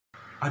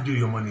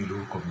Adéyọmọ́ni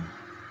lórúkọ mi.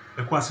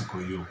 Ẹ kú àsìkò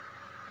yìí o.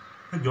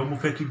 Ẹ jọ̀ọ́ mo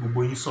fẹ́ kí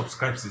gbogbo yín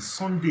subscribe sí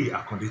Sunday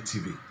Akande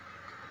TV.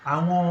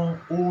 Àwọn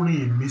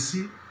orin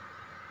ìmísí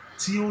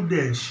tí ó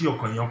dẹ̀ ń ṣí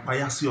ọkàn yẹn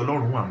payá sí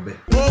Ọlọ́run wà ńbẹ̀.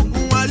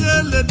 Ogun ayé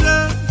lè dé,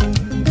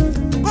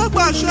 kó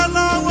gbàṣẹ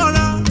lọ́wọ́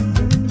rẹ̀,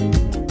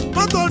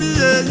 kó torí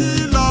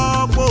èyí lọ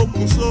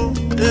pokùnso,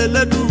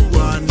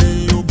 Elédùwà ní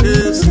òkè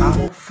sí.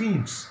 Àwọn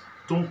films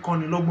tó ń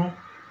kọ́ni lọ́gbọ́n,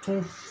 tó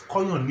ń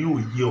kọ́yàn ní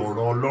òye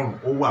ọ̀rọ̀ Ọlọ́run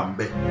ó wà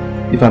ńbẹ̀.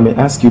 If I may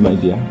ask you, my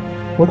dear,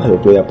 what are your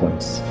prayer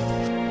points?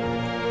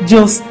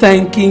 Just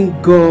thanking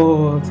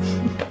God.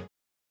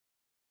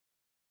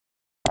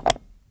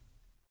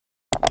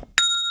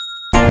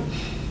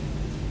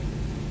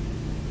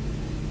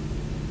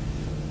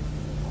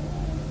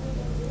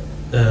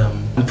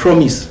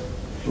 Promise.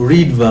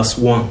 Read verse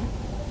 1.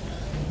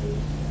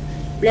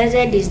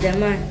 Blessed is the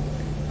man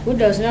who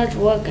does not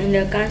walk in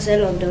the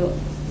counsel of the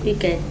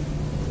wicked,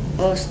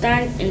 or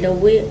stand in the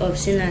way of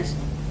sinners,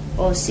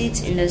 or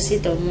sit in the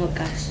seat of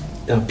mockers.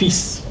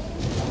 Peace.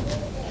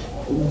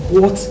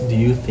 What do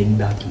you think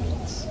that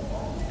means?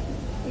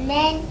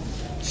 Men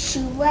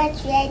should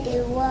watch where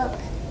they walk,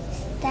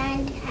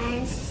 stand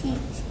and sit.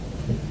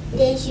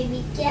 They should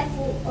be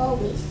careful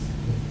always.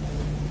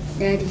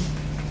 Daddy,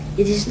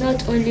 it is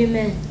not only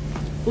men.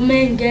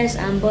 Women, girls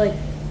and boys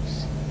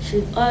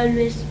should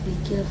always be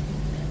careful.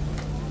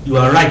 You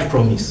are right,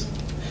 Promise.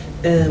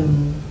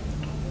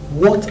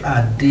 What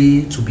are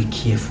they to be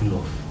careful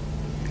of?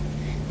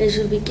 They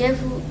should be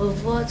careful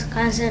of what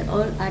counsel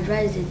or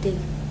advice they take,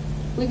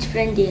 which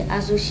friend they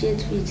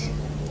associate with.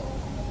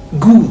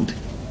 Good.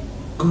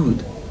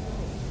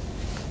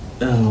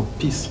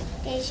 Peace.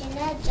 They should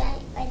not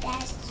join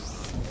others to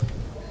sin.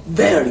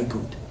 Very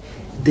good.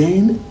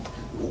 Then,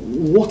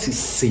 what is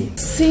sin?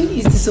 Sin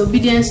is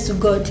disobedience to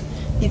God.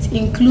 It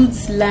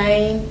includes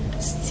lying,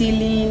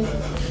 stealing,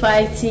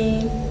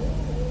 fighting,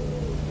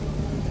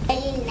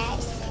 Very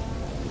nice.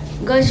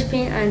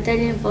 Gossiping and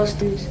telling false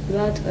stories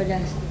about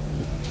others.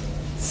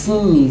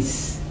 Sin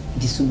is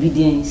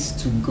disobedience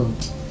to God.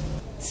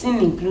 Sin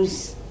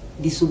includes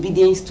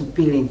disobedience to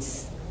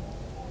parents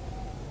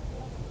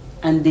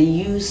and the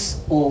use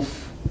of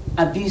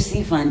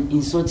abusive and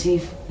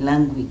insultive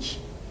language.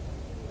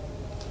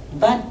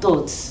 Bad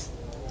thoughts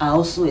are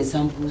also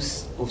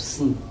examples of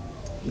sin.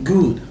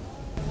 Good.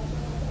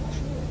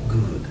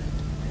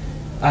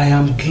 I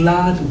am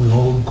glad we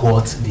all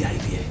got the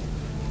idea.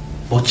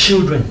 But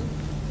children,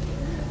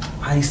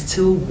 I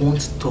still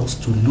want us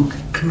to look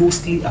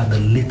closely at the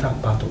later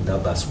part of that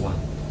verse 1.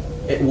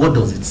 What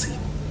does it say?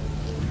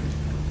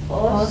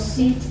 Or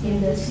sit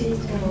in the seat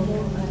of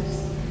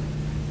mockers.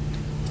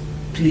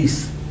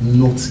 Please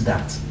note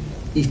that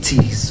it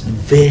is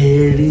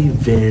very,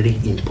 very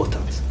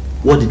important.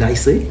 What did I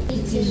say?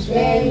 It is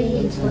very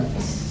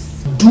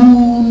important. Do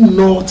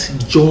not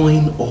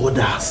join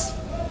others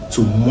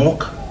to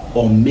mock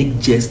or make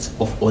jest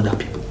of other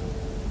people.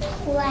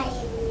 Why?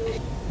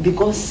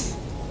 Because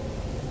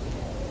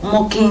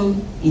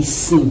mocking is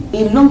sin.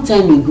 A long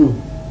time ago,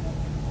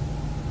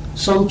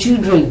 some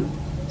children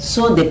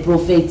saw the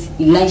prophet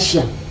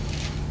Elisha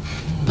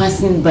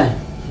passing by.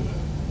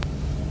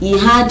 He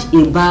had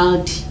a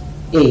bald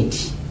head.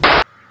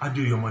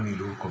 Adéyọmọ́ni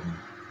lórúkọ mi.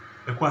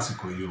 Ẹ kú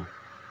àsìkò yìí o.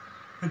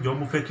 Ẹ jọ̀ọ́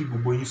mo fẹ́ kí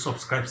gbogbo yín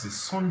subscribe sí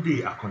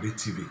Sunday Akande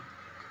TV.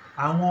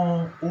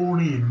 Àwọn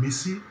orin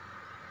ìmísí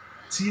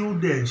tí ó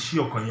dẹ̀ ń ṣí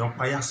ọkàn yẹn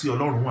payá sí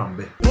Ọlọ́run wà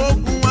ńbẹ̀.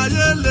 Ogun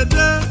ayé lè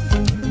dé,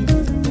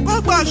 kó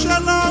gbàṣẹ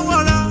lọ́wọ́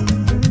rẹ̀,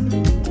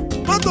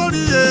 kó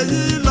torí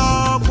èyí lọ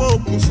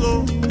pokùnso,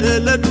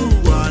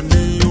 Elédùwà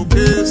ní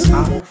òkè sí.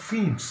 Àwọn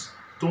films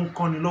tó ń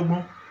kọ́ni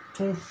lọ́gbọ́n,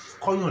 tó ń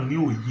kọ́yàn ní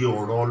òye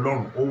ọ̀rọ̀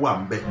Ọlọ́run ó wà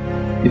ńbẹ̀.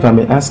 If I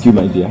may ask you,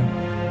 my dear,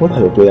 what are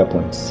your prayer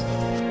points?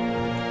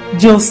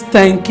 Just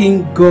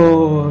thanking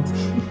God.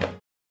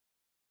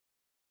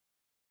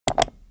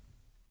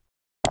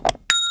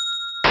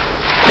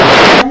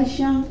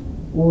 Elisha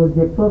was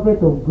the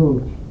prophet of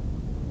God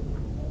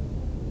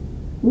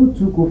who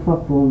took over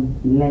from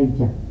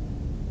Elijah.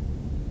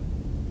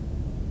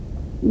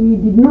 He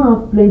did not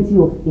have plenty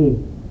of hair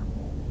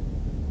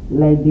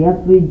like the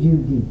average Jew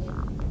did.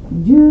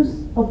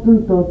 Jews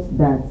often thought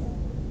that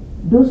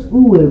those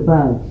who were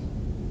bald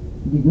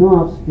did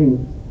not have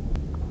strength.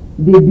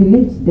 They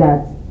believed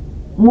that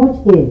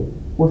much hair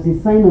was a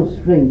sign of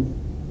strength,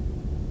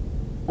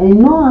 and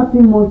not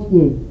having much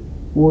hair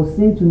was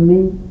seen to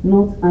mean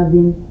not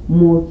having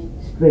much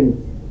strength.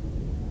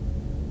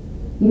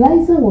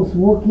 Elisha was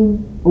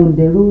walking on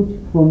the road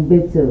from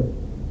Bethel.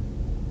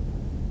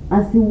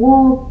 As he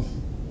walked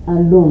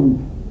along,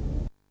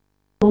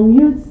 some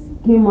youths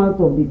came out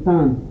of the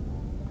town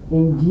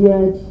and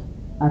jeered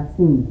at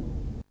him.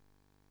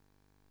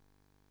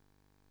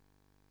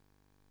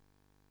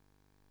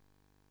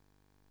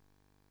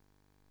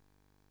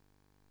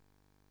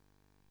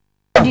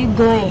 Where are you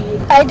going?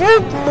 I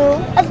don't know.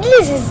 At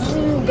least it's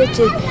in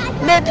Bethel.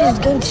 Maybe it's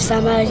going to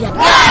Samaria.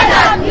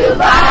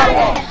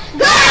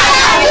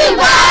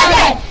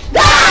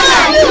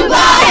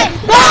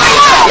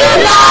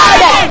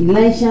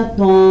 Elisha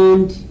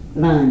turned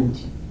round,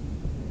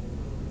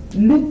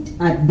 looked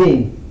at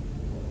them,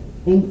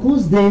 and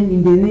curse them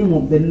in the name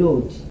of the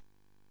Lord.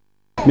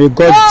 May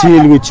God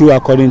deal with you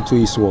according to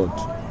his word.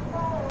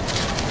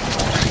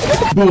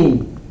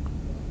 Then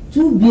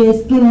 2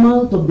 bears came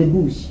out of the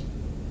bush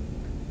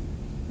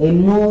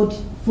and murdered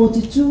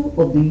 42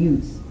 of the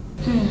youths.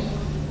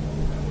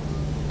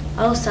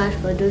 How sad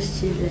for those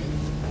children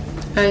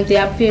and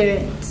their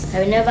parents. I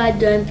will never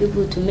join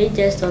people to make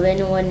jest of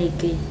anyone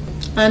again.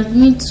 And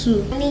me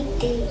too. Me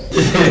too.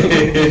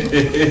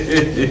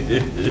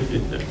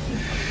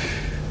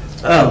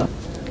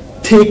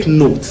 Take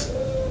note.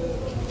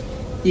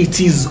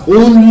 It is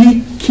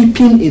only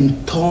keeping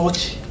in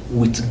touch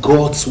with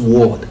God's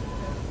word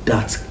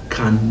that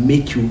can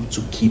make you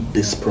to keep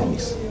this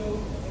promise.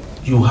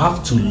 You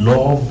have to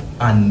love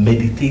and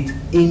meditate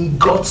in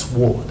God's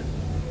word.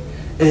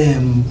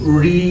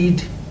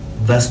 Read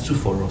verse 2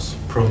 for us.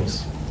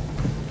 Promise.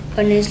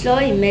 On his law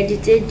he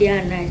meditates day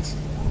and night.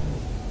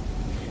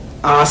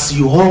 As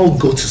you all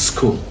go to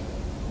school,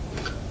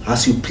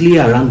 as you play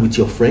around with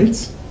your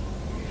friends,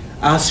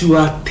 as you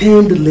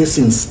attend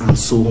lessons and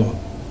so on,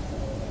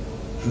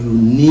 you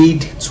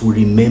need to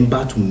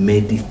remember to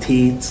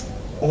meditate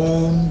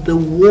on the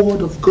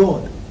word of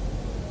God.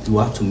 You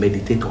have to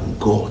meditate on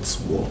God's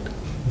word,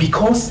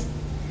 because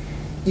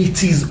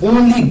it is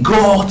only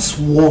God's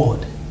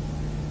word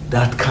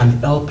that can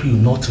help you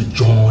not to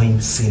join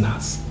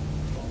sinners,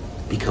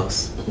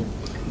 because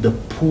the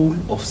pull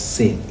of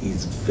sin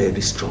is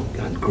very strong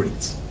and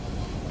great.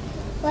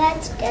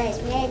 What does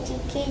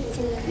medicate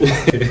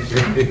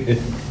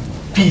mean?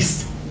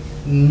 Peace,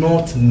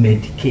 not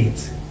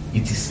medicate.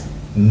 It is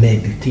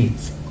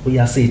meditate. Oh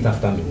yeah, say it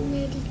after me.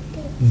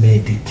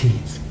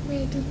 Meditate.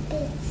 Meditate.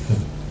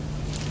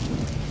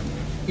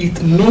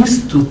 It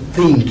means to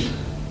think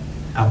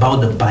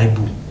about the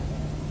Bible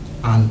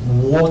and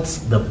what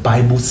the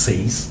Bible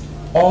says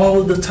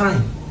all the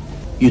time.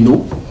 You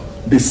know,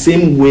 the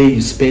same way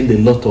you spend a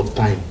lot of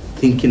time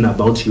thinking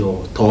about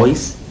your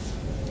toys,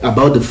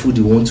 about the food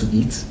you want to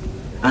eat,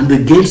 and the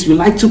games you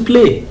like to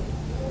play.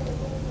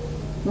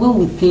 When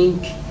we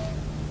think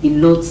a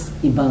lot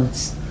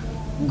about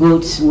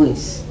God's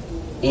ways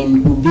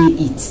and obey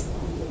it,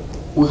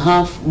 we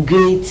have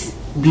great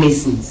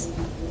blessings.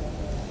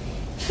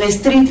 Verse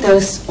 3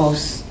 tells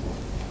us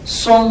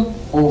some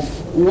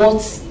of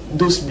what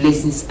those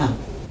blessings are.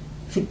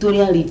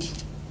 Victoria, read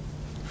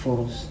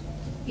for us.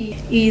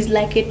 He is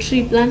like a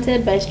tree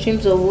planted by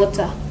streams of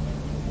water,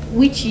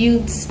 which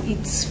yields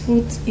its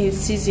fruit in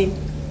season,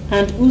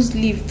 and whose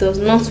leaf does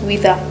not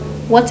wither.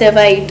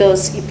 Whatever he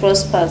does, he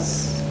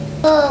prospers.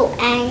 Oh,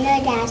 I know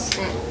that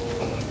song.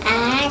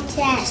 I had to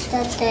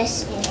taught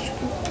us in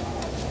school.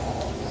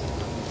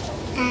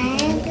 I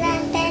am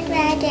planted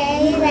by the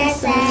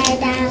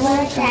riverside and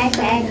watered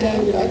by the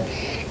Lord.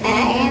 I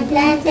am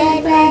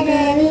planted by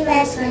the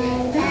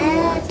riverside and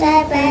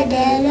watered by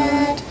the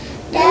Lord.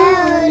 The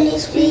Holy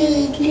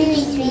Spirit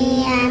lives with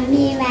me and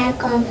be my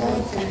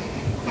comforter.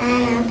 I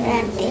am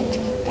planted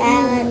by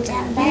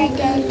watered by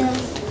the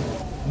Lord.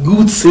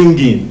 Good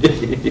singing.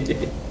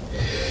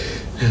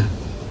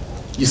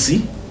 You see,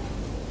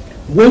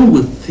 when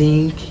we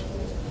think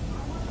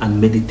and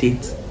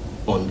meditate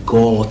on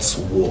God's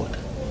word,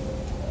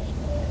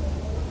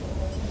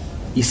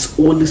 His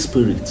Holy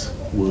Spirit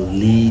will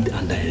lead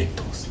and direct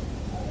us.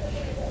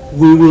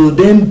 We will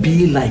then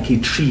be like a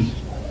tree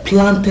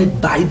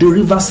planted by the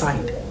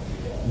riverside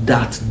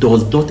that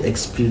does not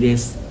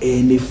experience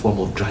any form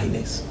of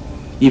dryness,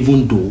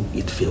 even though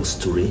it fails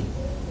to rain.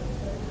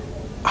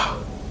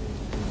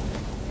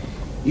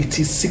 It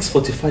is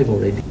 6:45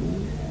 already,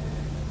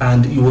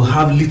 and you will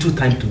have little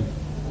time to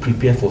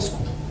prepare for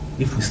school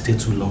if we stay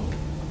too long.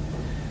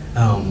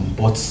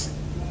 But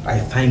I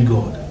thank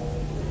God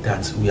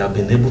that we have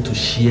been able to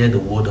share the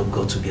word of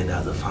God together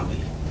as a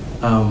family.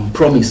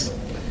 Promise,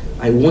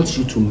 I want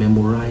you to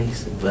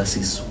memorize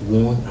verses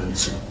 1 and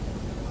 2.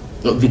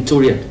 No,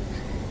 Victoria,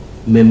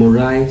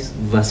 memorize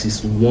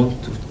verses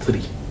 1 to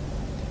 3.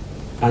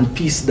 And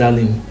Peace,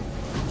 darling,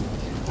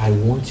 I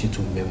want you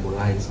to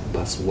memorize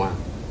verse 1.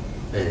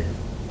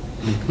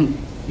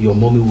 Your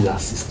mommy will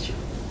assist you.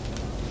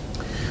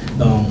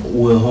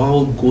 We'll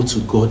all go to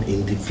God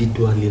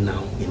individually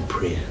now in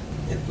prayer.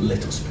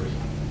 Let us pray.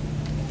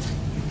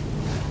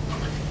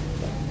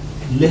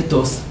 Let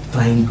us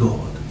thank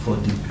God for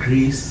the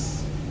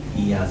grace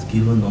He has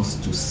given us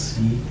to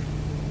see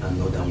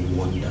another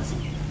wonderful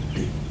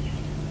day.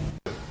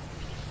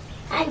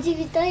 Auntie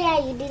Victoria,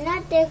 you did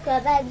not take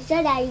your Bible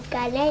so that you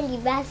can learn the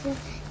verses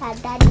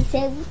that Daddy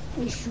said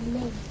we should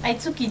learn. I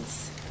took it.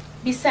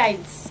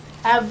 Besides,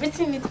 I have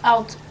written it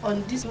out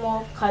on this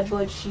small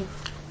cardboard sheet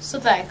so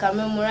that I can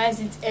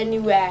memorize it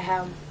anywhere I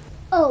am.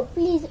 Oh,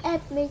 please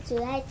help me to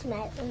write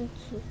my own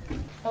too.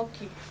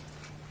 Okay.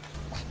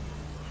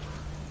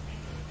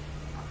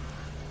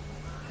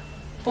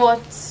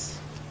 But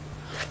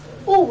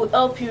who will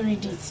help you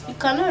read it? You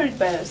cannot read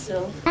by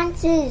yourself.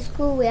 Auntie in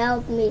school will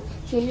help me.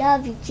 She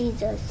loves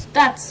Jesus.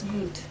 That's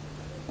good.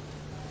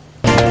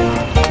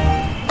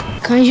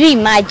 Can you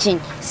imagine?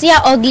 See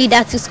how ugly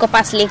that two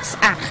scoppers legs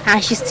are,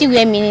 and she still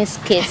wear mini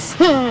skirts.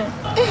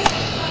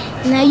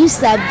 Now you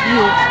sabi,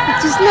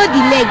 It is not the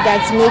leg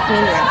that make me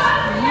laugh.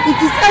 It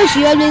is how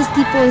she always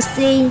keep on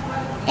saying,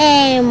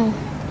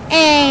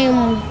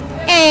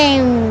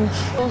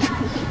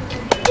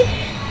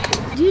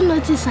 Do you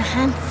notice her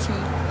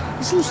handset?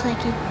 It seems like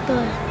a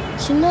toy.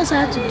 She knows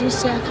how to do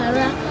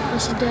shakara, but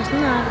she does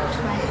not have to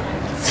try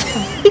hands.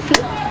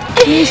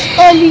 Miss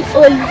Oli,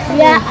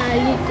 where are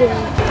you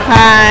going?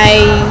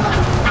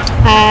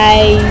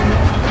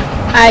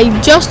 I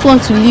just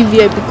want to leave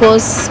here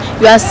because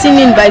you are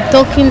sinning by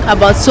talking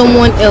about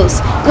someone else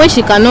when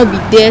she cannot be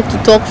there to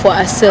talk for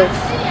herself.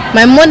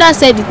 My mother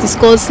said it is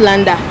called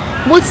slander.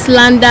 Both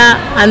slander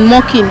and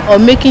mocking or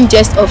making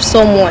jest of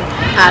someone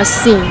are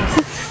sins.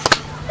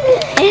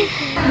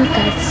 Look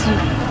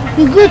at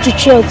you. We go to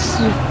church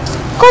too.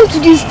 Come to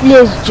this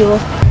place, Joe.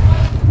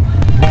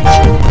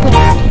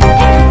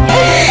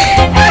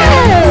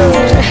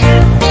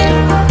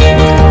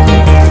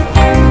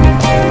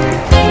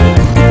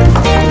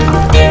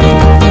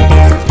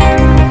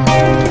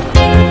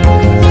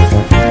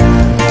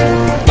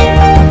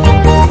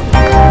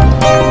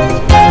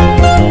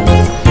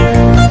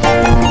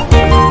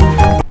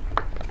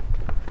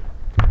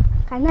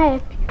 Can I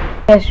help you?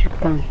 Yes, you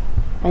can.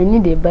 I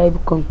need a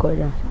Bible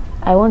concordance.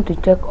 I want to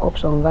check up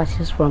some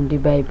verses from the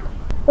Bible.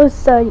 Oh,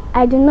 sorry,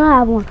 I do not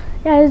have one.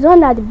 There is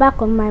one at the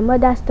back of my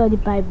mother's study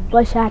Bible,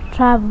 but she had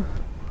traveled.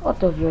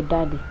 What of your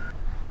daddy?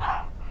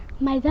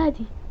 My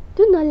daddy,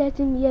 do not let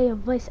him hear your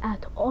voice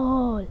at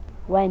all.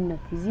 Why not?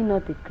 Is he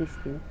not a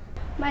Christian?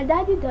 My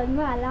daddy does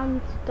not allow me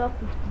to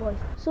talk with boys,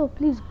 so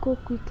please go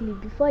quickly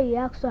before he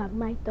asks who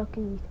am I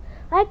talking with.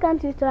 Why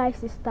can't you try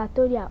Sister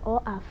Toria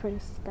or our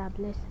friend Sister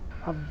Bless?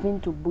 I've been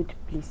to both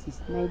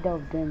places. Neither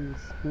of them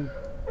is him.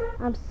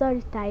 I'm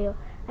sorry, Tayo.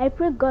 I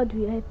pray God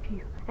will help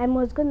you. I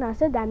must go now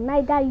so that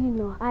neither you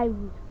nor I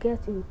will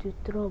get into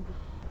trouble.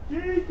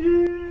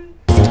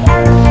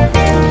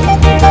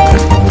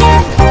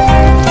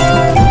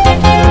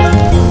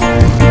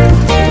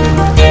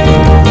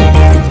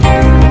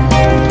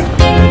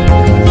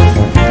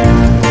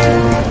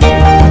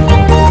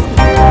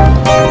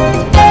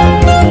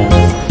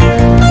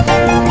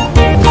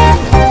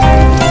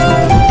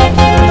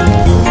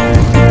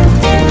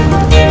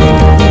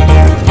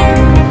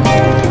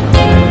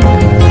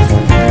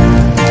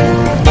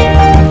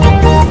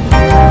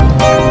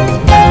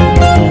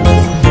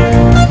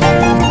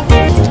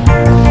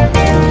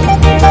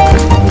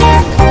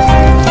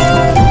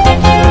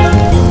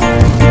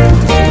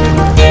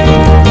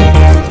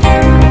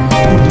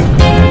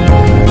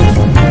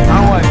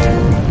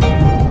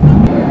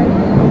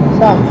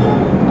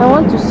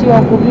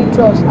 Uncle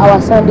Beatrice,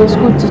 our Sunday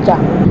school teacher.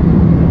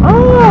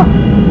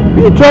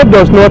 Beatrice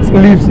does not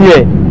live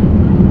here.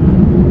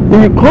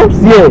 He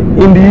comes here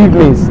in the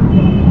evenings.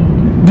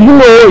 Do you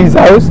know his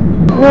house?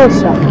 No,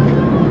 sir.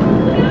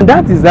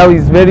 That is how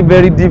it's very,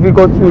 very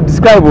difficult to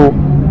describe.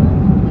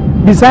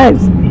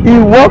 Besides, he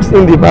works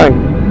in the bank.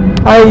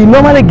 I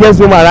normally get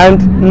home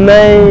around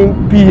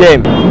 9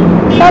 p.m.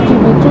 That will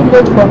be too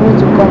late for me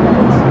to come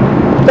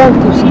out.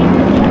 Thank you, sir.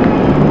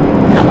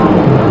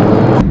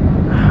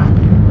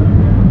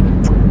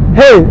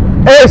 Hey,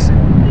 Ace,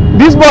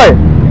 this boy,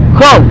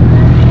 come.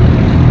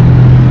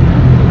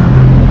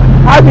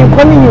 I've been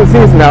calling you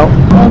since now.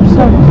 I'm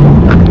sorry.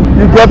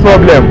 You got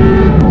problem?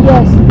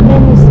 Yes,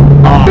 many, sir.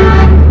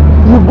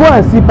 You go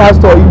and see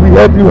Pastor, he will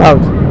help you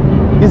out.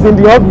 He's in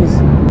the office.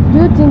 Do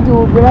you think he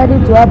will be ready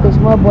to help a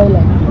small boy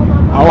like me?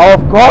 Oh,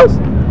 of course.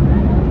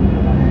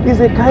 He's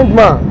a kind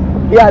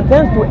man. He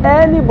attends to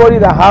anybody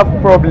that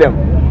have problem.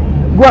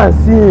 Go and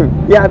see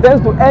him. He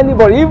attends to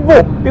anybody,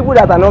 even people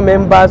that are not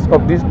members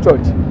of this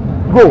church.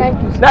 Go.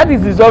 Thank you, sir. That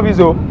is his office.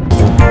 Oh.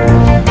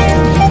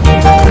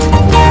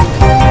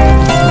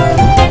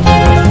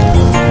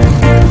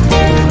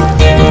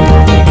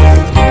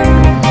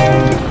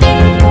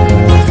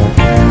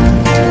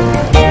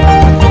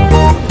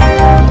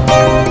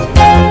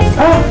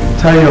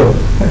 Tayo,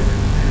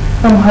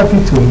 I'm happy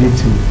to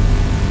meet you.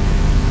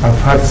 I've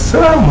heard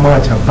so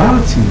much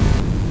about you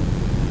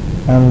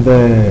and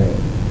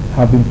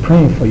have been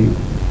praying for you.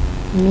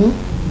 Me?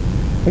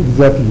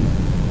 Exactly.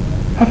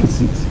 Have a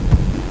seat.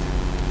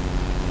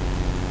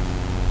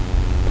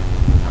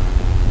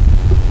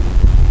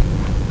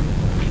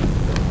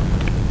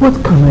 What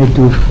can I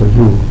do for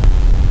you?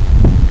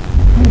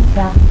 Yes,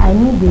 sir. I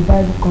need the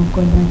Bible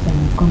concordance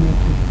and a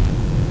commentary.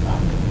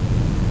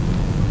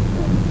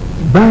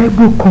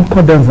 Bible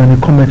concordance and a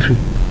commentary.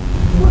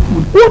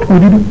 What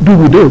would you do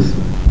with those?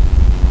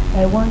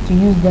 I want to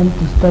use them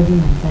to study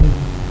my Bible.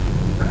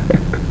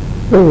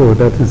 Oh,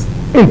 that is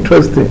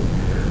interesting.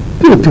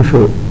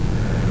 Beautiful.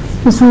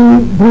 You see,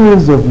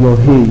 boys of your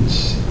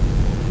age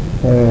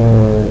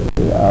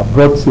are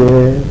brought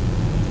here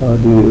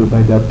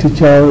by their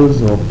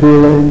teachers or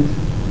parents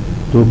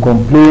to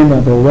complain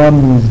about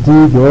one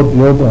misdeed or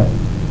the other.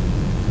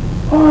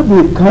 Or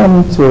they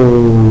come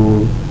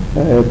to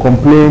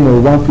complain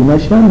of one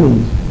financial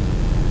need.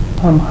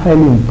 I'm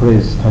highly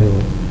impressed,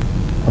 Tayo.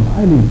 I'm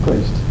highly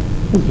impressed.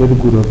 It's very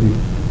good of you.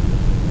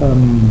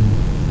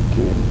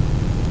 Okay.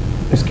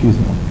 Excuse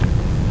me.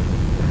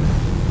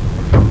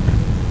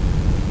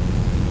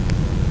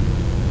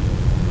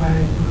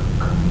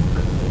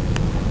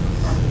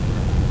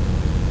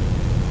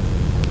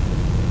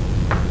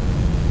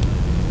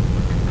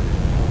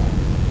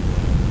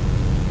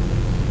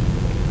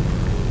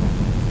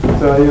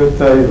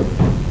 Tayo.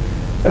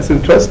 That's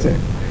interesting.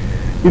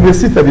 You may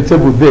sit at the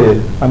table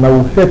there and I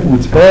will help you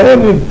with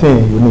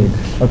anything you need.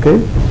 Okay?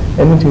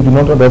 Anything you do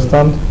not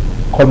understand,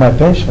 call my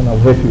attention, I'll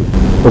help you.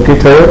 Okay,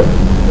 Tayo?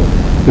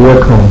 You're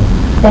welcome.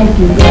 Thank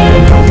you very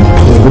much.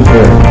 You're a good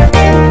girl.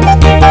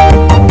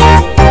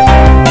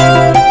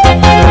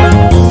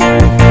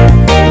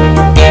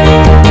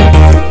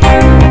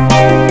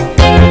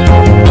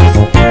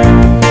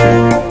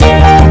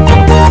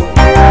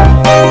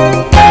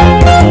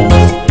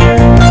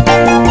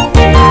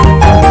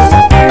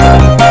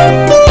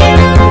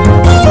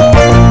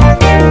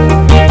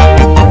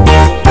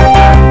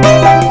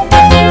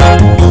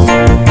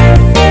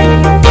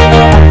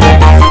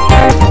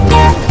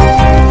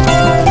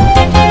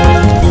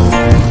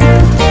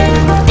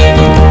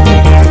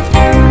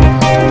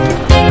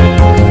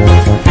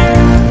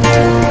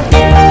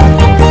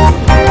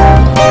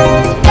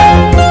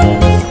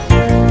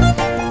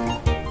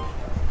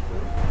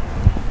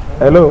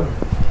 Hello.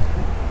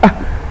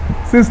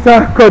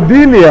 Sister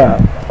Cordelia.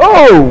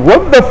 Oh,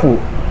 wonderful.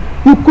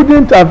 You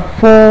couldn't have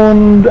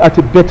phoned at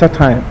a better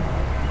time.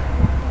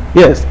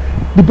 Yes,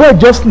 the boy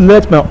just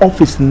left my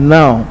office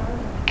now.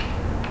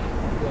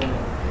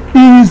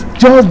 He's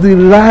just the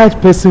right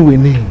person we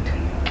need.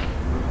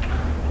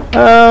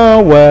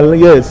 Well,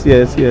 yes.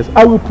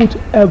 I will put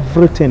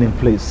everything in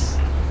place.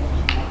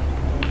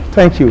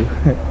 Thank you.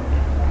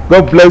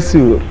 God bless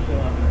you.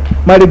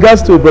 My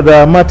regards to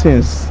Brother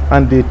Martins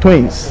and the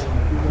twins.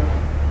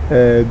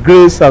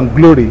 Grace and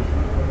glory.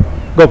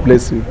 God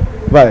bless you.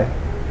 Bye.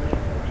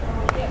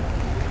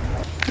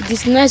 It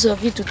is nice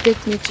of you to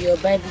take me to your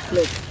Bible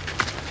club.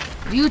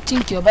 Do you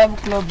think your Bible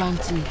club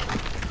auntie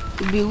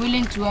will be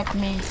willing to help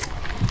me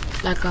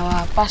like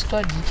our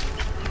pastor did?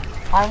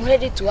 I'm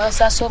ready to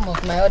answer some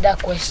of my other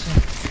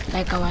questions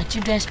like our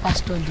children's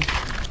pastor did.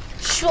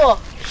 Sure,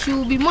 she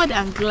will be more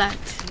than glad.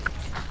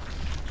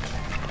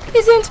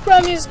 Isn't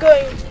Promise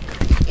going?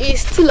 He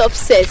is still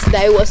upset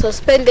that he was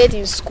suspended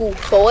in school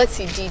for what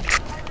he did.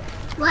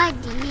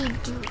 What did he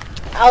do?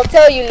 I'll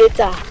tell you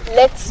later.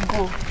 Let's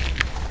go.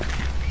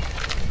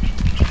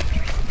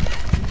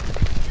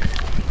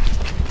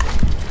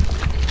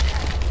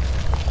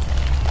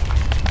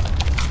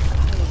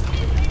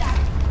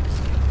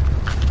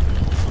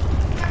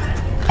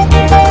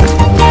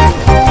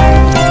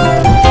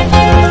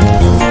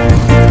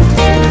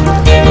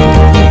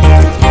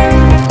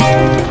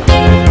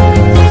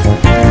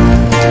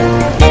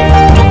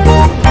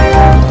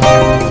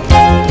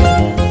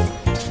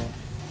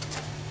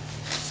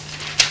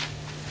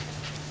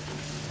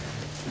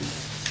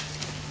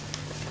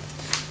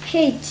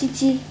 Hey,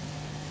 Titi.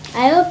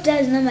 I hope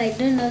that's not my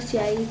donuts you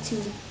are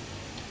eating.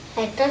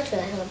 I thought you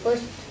were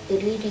supposed to be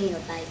reading your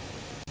Bible.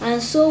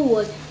 And so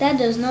what? That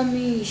does not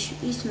mean you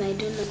should eat my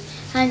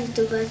donuts. Hand it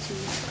over to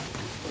me.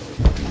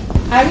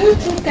 Are you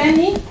through,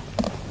 Kenny?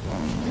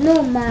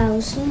 No, Ma,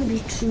 I'll soon be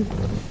through.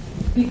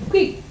 Be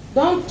quick.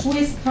 Don't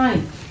waste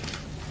time.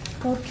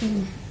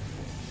 Okay.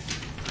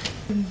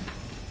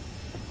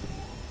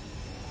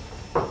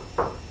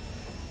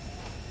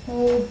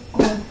 Oh,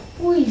 God.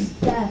 Who is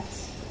that?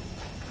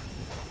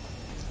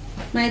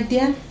 My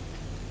dear,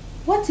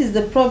 what is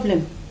the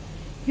problem?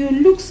 You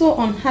look so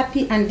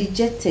unhappy and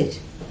dejected.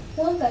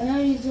 One cannot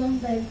read one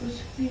Bible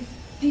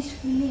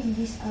peacefully in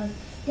this house.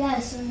 There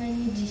are so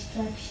many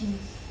distractions.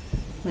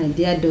 My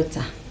dear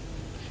daughter,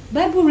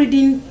 Bible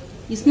reading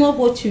is not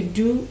what you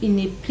do in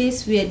a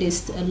place where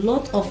there's a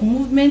lot of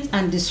movement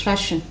and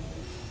distraction.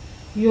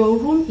 Your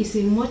room is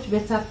a much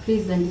better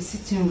place than the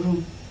sitting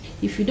room.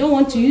 If you don't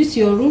want to use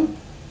your room,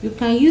 you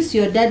can use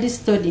your daddy's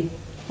study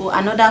or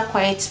another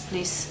quiet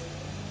place.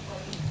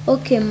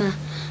 Okay, Ma.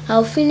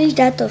 I'll finish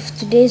that of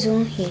today's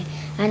one here.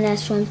 And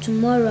as from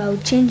tomorrow, I'll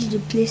change the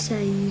place I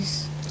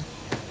use.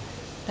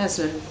 That's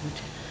very good.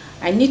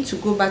 I need to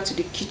go back to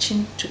the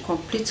kitchen to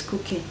complete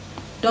cooking.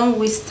 Don't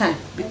waste time.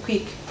 Be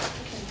quick.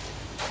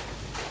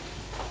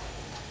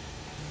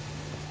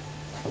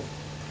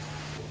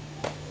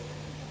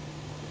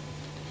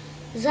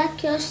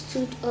 Zacchaeus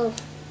stood up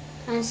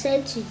and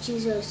said to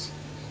Jesus,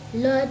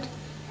 Lord,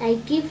 I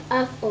give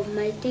half of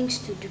my things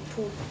to the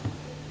poor.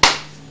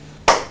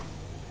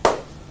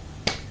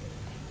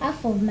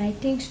 Half of my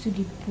things to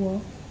the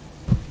poor?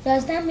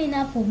 Does that mean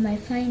half of my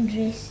fine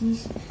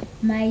dresses,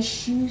 my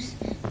shoes,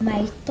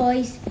 my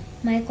toys,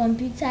 my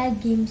computer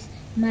games,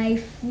 my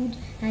food,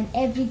 and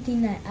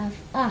everything I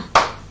have?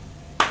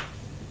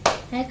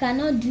 I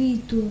cannot do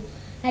it though.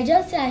 I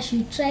just say I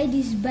should try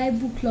this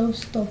Bible club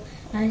stuff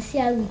and see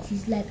how it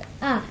is like.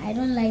 I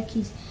don't like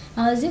it.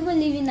 I was even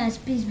living at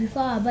peace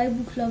before our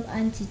Bible club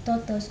auntie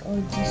taught us all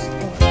this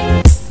stuff.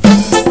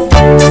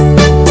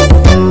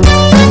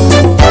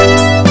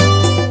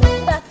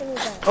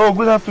 Oh,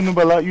 good afternoon,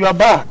 Bala. You are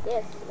back?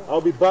 Yes.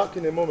 I'll be back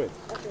in a moment.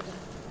 Okay.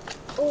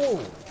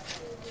 Oh,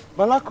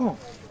 Balako,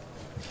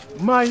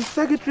 my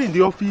secretary in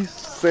the office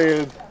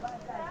said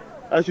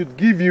I should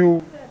give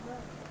you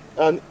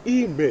an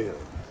email.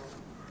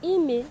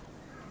 Email?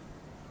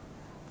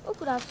 Who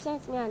could have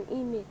sent me an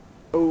email?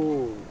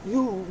 Oh,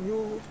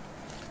 you.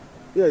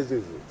 Yes,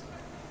 is it.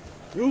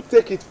 You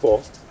take it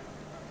first,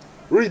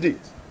 read it,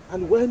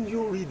 and when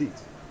you read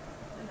it,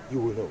 you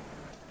will know.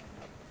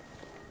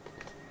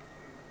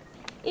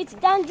 It's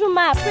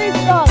Danjuma, praise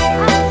God.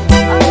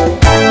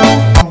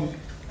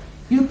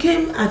 You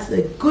came at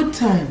a good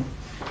time.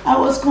 I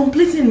was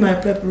completing my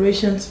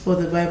preparations for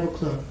the Bible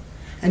Club,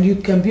 and you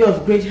can be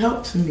of great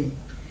help to me.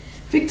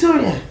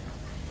 Victoria,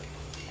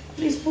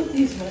 please put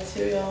these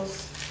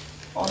materials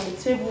on the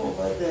table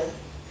over there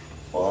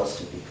for us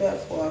to prepare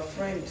for our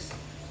friends.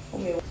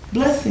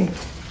 Blessing,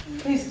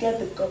 please get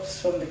the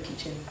cups from the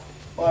kitchen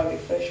for our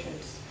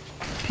refreshments.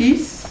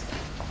 Peace,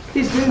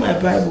 please bring my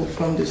Bible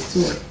from the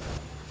store.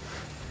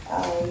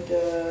 And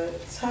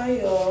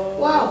Tayo.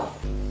 Wow,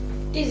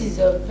 this is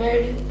a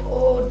very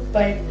old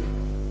Bible.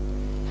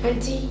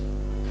 Auntie,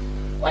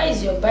 why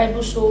is your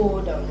Bible so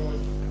old and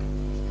worn?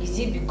 Is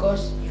it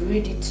because you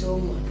read it so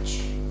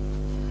much?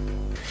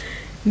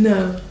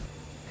 No.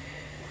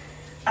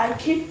 I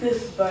keep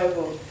this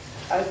Bible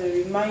as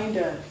a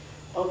reminder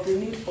of the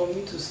need for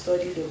me to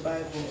study the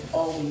Bible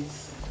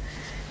always.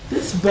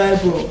 This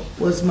Bible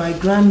was my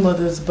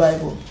grandmother's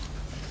Bible.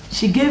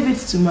 She gave it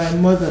to my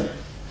mother.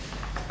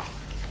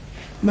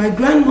 My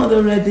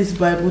grandmother read this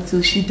Bible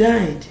till she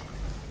died.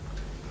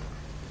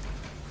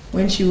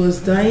 When she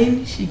was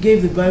dying, she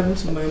gave the Bible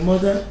to my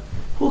mother,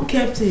 who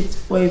kept it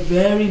for a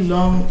very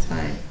long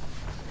time.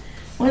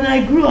 When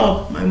I grew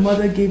up, my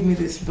mother gave me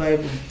this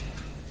Bible.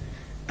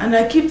 And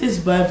I keep this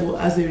Bible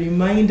as a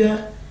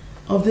reminder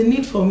of the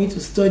need for me to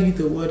study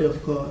the Word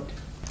of God,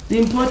 the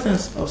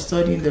importance of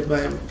studying the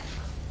Bible.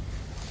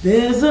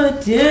 There's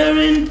a dear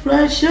and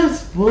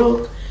precious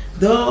book,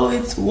 though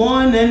it's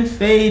worn and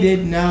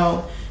faded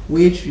now,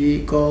 which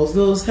recalls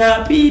those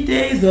happy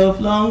days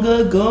of long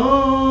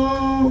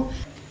ago.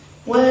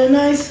 When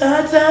I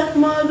sat at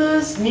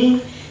mother's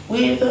knee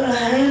with a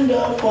hand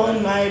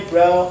upon my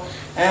brow,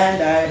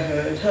 and I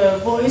heard her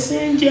voice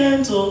in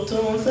gentle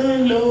tones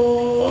and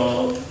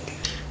low.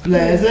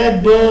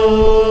 Blessed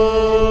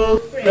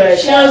book,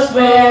 precious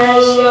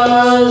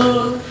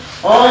book,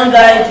 on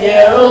thy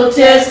dear old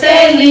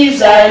tested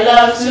leaves I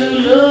love to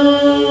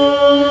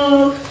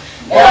look.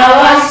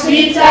 Thou art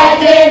sweeter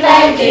day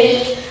by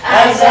day,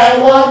 as I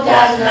walk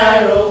that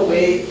narrow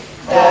way,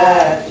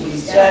 that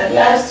is at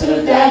last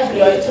to that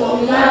great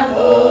home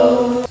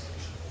above.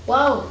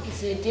 Wow,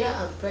 it's a dear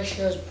and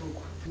precious book.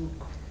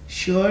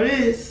 Sure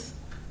is.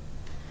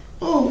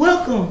 Oh,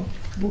 welcome,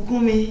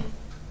 Bukumi,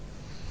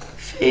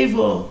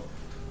 Favor,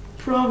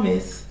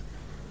 Promise,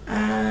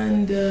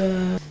 and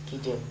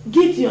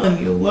Gideon,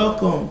 you're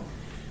welcome.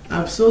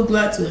 I'm so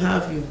glad to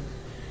have you.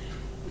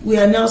 We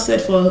are now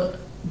set for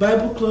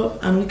Bible Club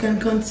and we can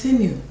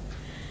continue.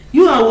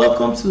 You are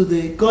welcome to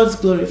the God's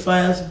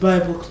Glorifiers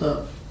Bible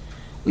Club.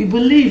 We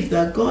believe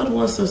that God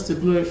wants us to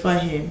glorify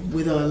Him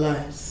with our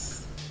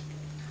lives.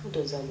 What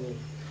does that mean?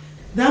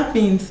 That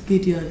means,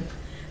 Gideon,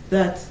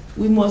 that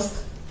we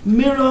must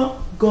mirror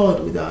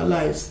God with our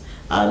lives.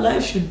 Our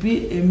life should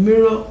be a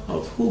mirror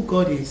of who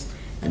God is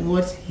and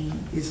what He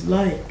is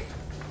like.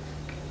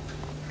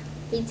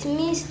 It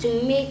means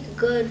to make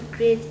God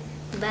great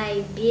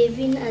by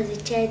behaving as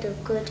a child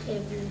of God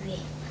everywhere.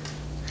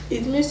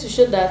 It means to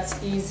show that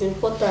He is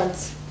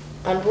important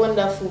and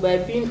wonderful by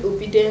being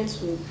obedient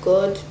to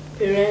God,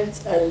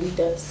 parents, and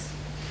leaders.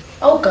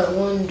 How can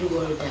one do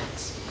all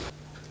that?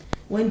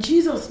 When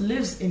Jesus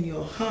lives in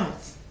your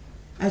heart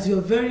as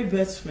your very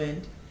best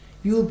friend,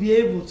 you will be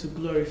able to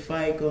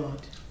glorify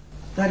God.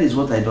 That is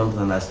what I don't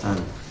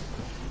understand.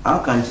 How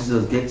can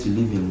Jesus get to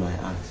live in my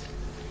heart?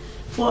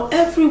 For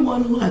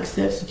everyone who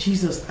accepts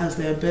Jesus as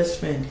their best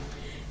friend,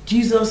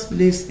 Jesus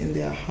lives in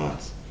their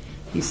heart.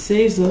 He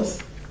saves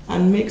us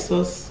and makes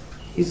us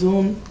His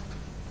own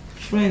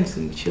friends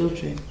and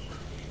children.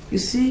 You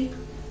see,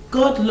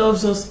 God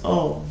loves us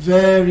all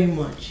very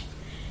much.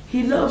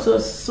 He loves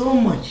us so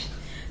much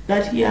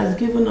that He has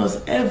given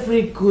us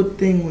every good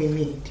thing we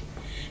need.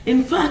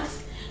 In fact,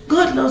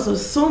 God loves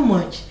us so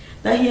much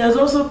that He has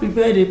also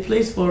prepared a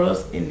place for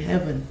us in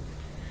heaven.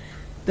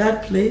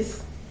 That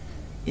place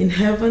in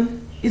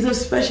heaven is a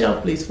special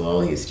place for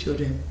all His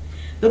children.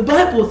 The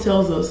Bible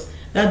tells us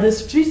that the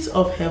streets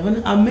of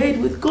heaven are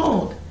made with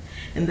gold,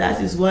 and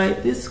that is why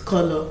this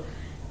color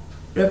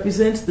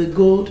represents the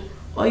gold,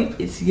 or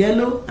it's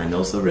yellow and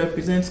also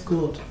represents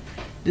gold.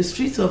 The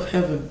streets of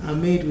heaven are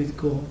made with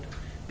gold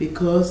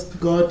because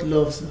God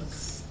loves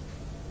us.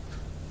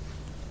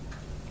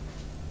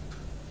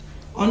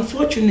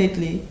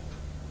 Unfortunately,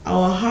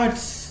 our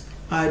hearts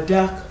are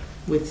dark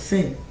with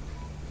sin.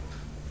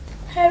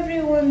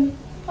 Everyone,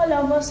 all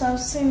of us have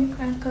sinned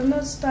and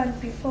cannot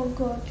stand before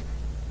God.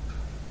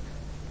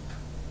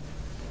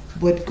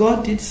 But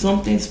God did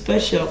something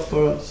special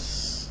for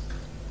us.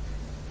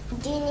 The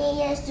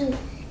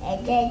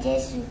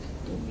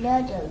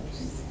blood of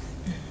Jesus.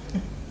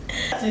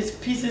 That is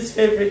Peace's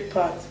favorite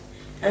part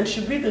and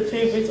should be the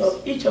favorite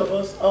of each of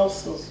us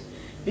also,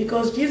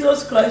 because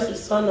Jesus Christ, the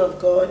Son of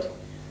God,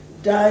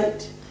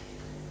 died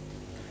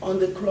on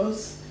the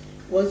cross,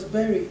 was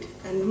buried,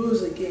 and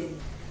rose again.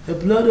 The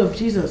blood of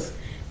Jesus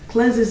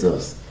cleanses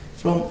us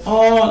from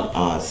all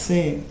our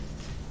sin.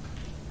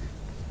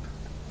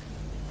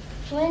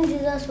 When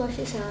Jesus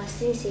washes our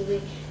sins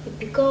away, we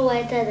become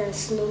whiter than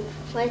snow,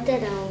 whiter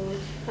than wool,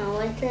 and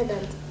whiter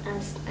than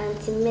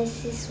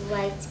Antimesis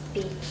white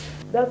paint.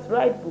 That's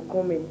right,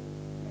 Bukome.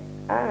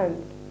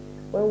 And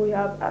when we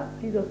have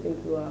asked Jesus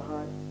into our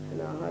hearts,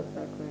 and our hearts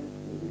are cleansed,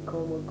 we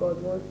become what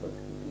God wants us to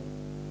be.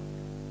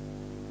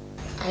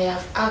 I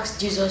have asked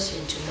Jesus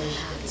into my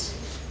heart.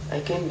 I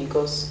came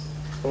because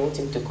I want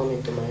him to come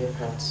into my own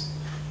heart.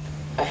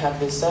 I have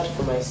been searched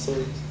for my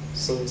sins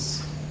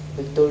since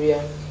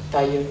Victoria,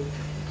 Tayo,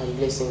 and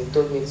Blessing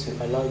told me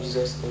to allow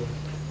Jesus in,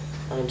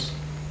 and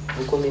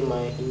Bukome,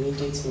 my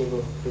immediate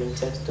neighbor,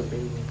 volunteered to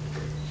bring me.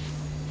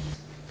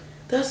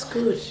 That's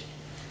good.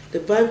 The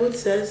Bible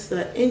says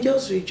that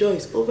angels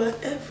rejoice over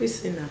every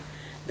sinner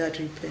that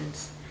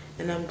repents.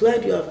 And I'm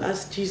glad you have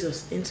asked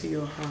Jesus into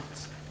your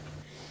heart.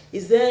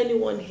 Is there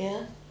anyone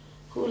here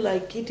who,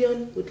 like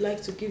Gideon, would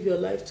like to give your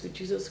life to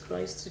Jesus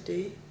Christ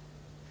today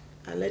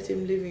and let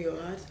him live in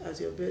your heart as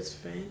your best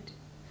friend?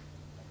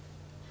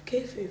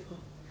 Okay, Favor.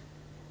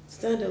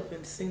 Stand up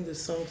and sing the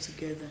song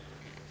together.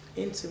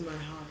 Into my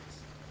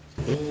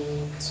heart.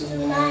 Into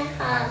my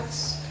heart.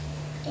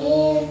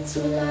 Into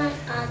my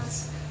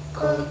heart.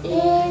 Come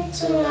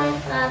into my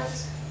heart.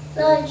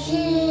 Lord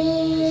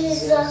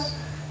Jesus,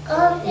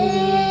 come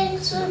in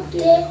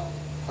today.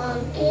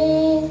 Come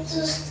in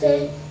to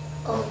stay.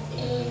 Come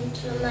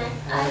into my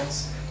heart.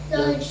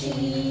 Lord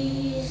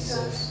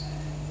Jesus.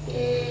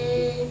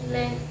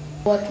 Amen.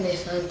 What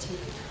next, Auntie?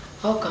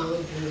 How can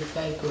we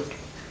glorify God?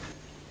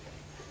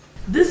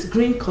 This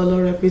green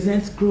color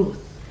represents growth.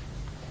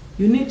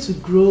 You need to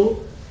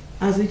grow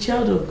as a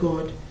child of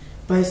God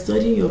by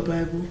studying your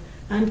Bible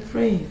and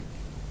praying.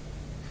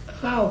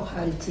 How,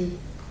 Auntie?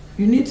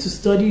 You need to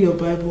study your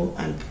Bible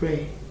and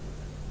pray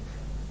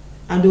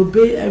and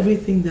obey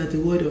everything that the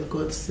Word of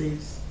God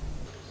says.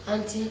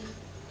 Auntie,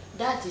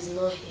 that is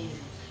not easy.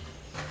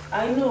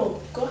 I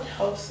know God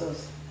helps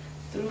us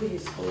through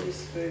His Holy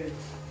Spirit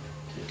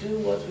to do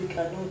what we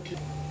cannot do.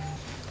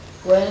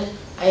 Well,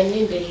 I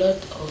need a lot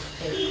of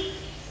help.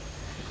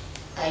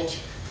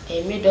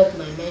 I made up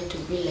my mind to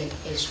be like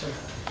Ezra,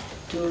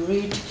 to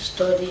read,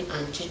 study,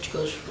 and teach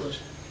God's word.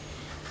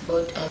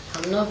 But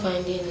I'm not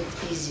finding it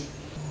easy.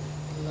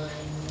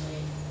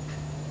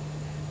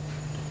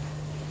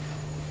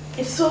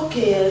 It's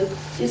okay.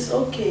 It's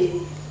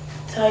okay,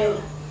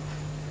 Tayo.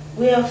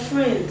 We are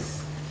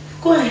friends.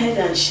 Go ahead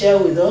and share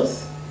with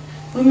us.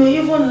 We may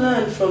even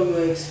learn from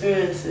your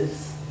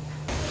experiences.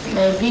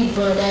 My big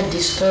brother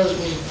disturbs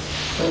me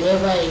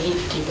whenever I read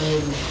the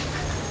Bible.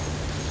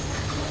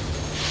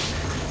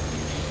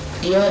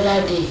 The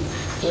other day,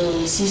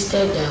 he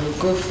insisted that we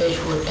go fetch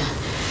water.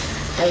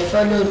 I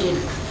followed him.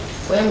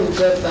 When we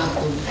got back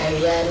home, I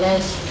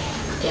realized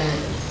that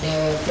there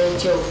were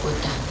plenty of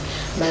water.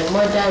 My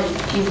mother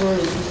even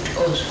rebuked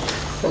us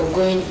for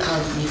going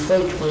out before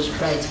it was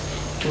bright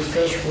to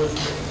fetch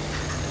water.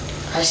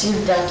 As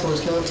if that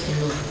was not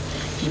enough,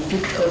 he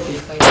picked up a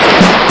fire.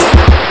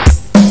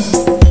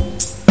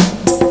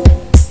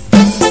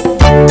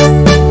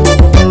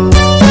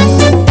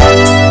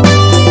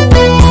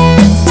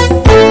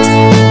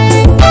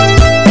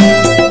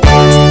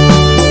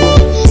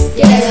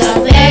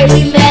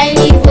 Very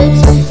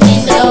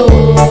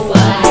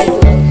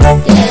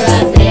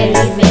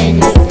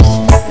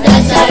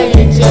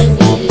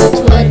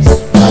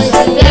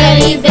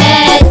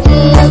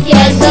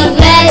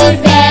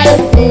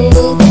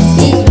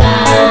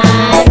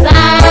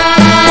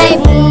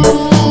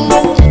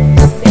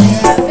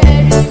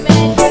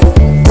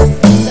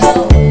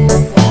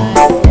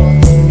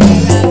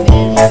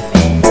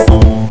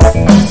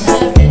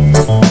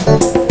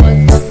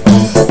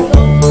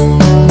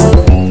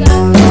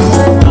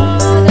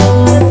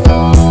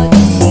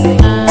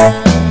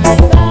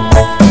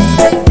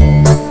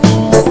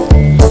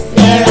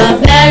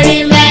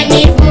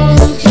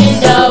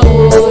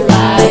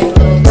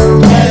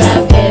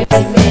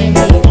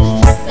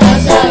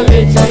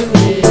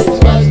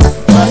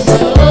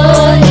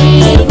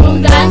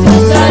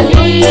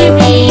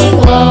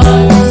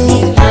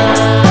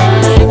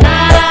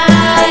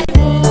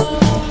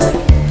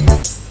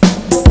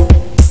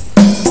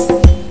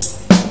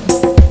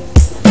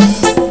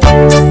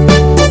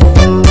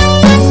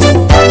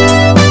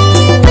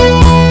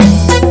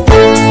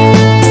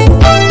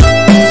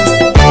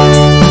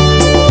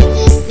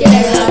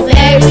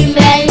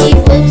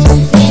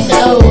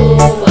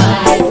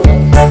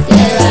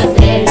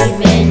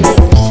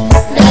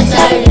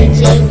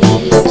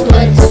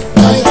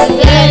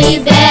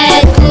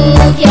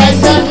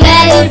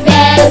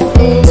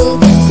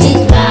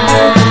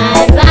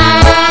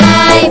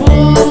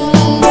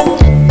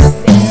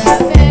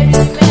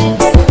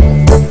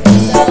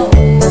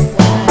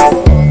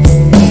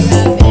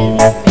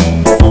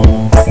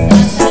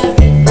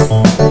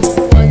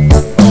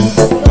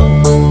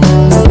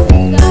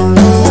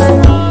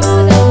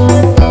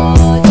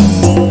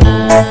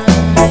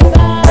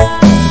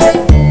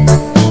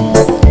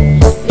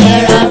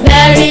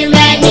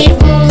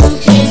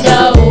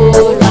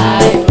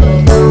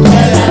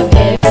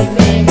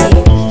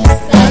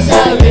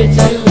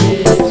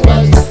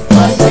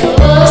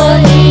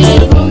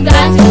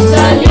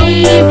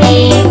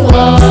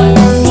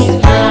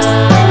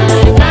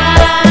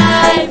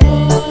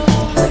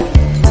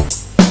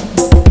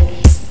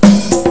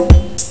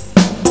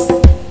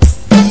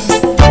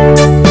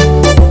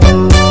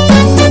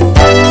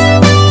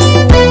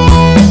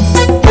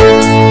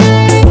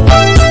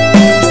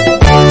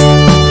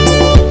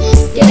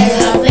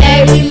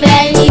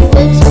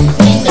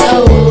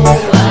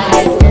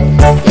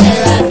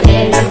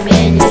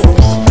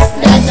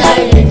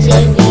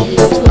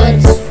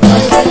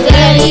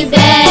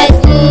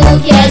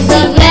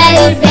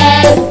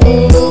best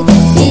book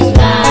is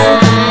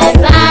my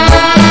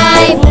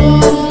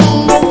Bible.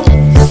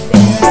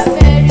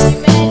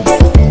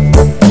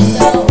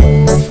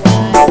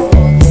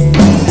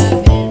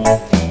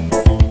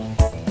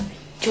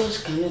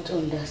 Just cannot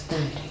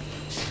understand.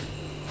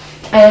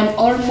 I am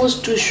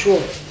almost too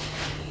sure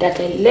that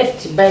I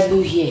left the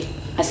Bible here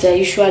as I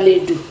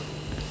usually do.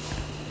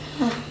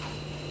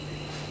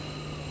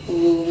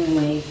 Oh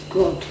my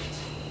God,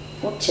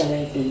 what shall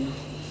I do now?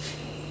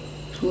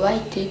 Do I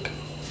take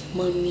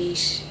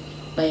Mommy's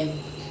Bible?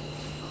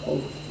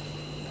 Oh,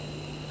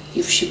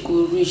 if she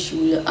could read, she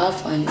will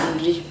have an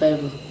English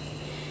Bible.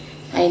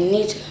 I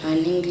need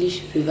an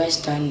English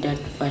Revised Standard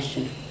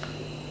Version.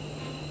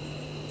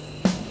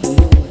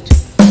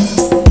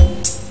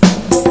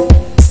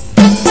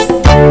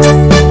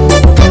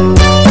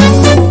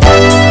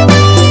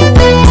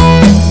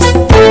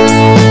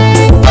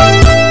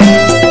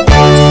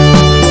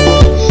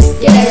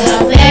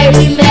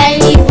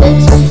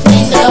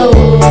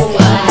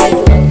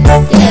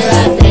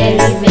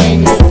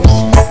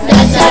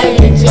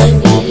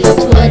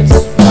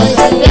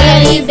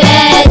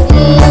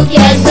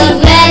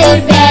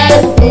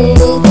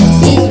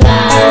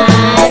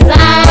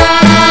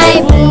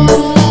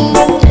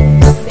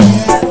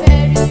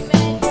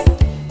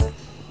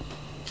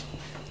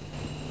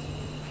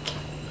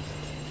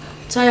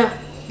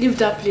 Leave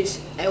that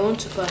place. I want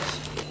to pass.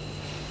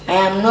 I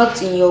am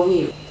not in your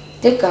way.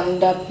 Take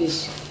another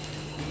place.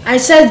 I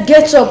said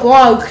get up or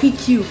I'll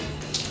kick you.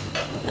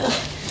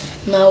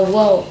 Now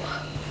wow.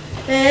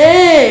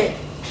 Hey!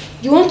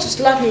 You want to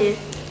slap me?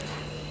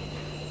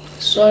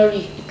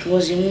 Sorry, it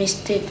was a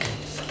mistake.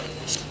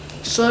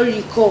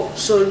 Sorry, call.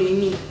 Sorry,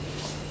 me.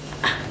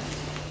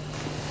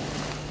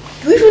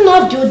 Do you even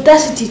have the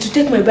audacity to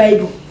take my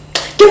Bible?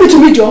 Give it to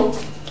me, John.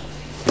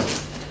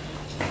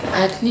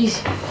 At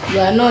least you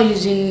are not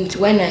using it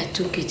when I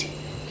took it.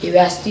 You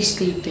were still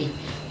sleeping.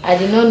 I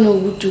did not know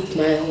who took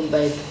my own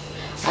Bible.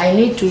 I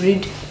need to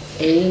read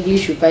an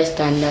English Revised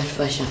Standard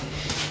Version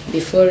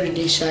before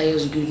reading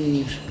Shayo's good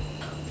news.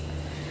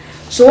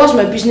 So what's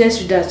my business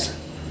with that?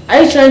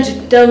 Are you trying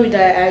to tell me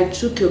that I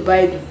took your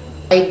Bible?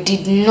 I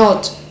did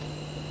not.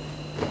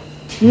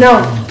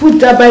 Now, put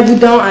that Bible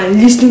down and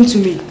listen to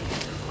me.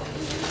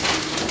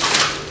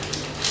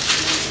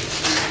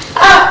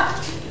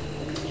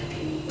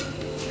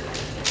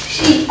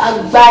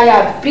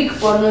 Agbaya, pick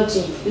for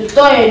nothing. You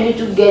thought you need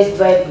to get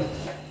Bible.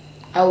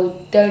 I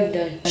will tell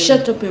them.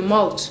 Shut up your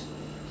mouth.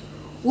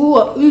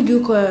 Who do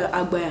you call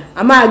Agbaya?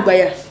 Am I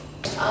Agbaya?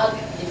 How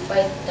the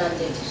fight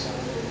started.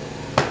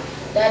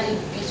 Daddy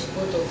beat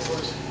both of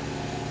us.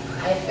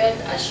 I felt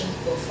ashamed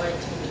for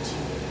fighting with you.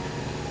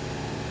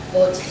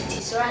 But it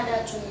is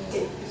rather too...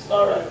 It's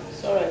alright,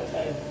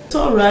 Tayo. It's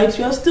alright,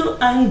 you are still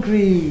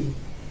angry.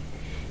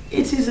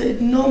 It is a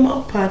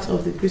normal part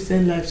of the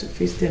Christian life to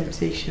face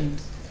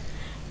temptations.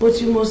 But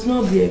you must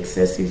not be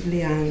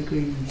excessively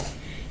angry.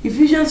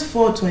 Ephesians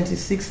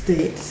 4:26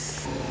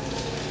 states,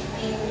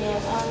 In your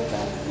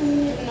anger,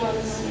 do not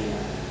sin.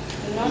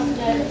 Do not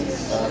let the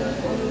sun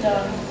go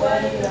down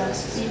while you are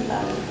still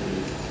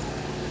angry.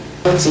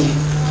 Auntie,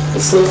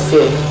 it's not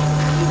fair.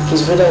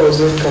 His brother was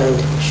not kind.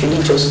 Should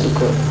he just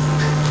look up?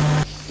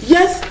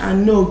 Yes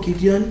and no,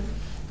 Gideon.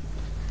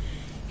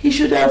 He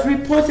should have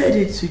reported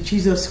it to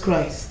Jesus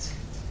Christ.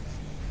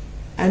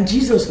 And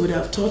Jesus would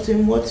have taught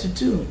him what to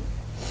do.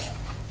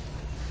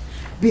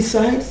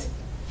 Besides,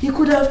 he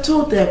could have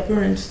told their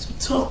parents to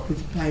talk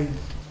with Pilate.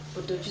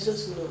 But does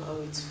Jesus know how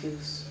it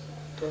feels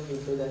to have a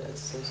brother that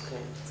is not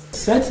kind?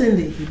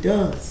 Certainly he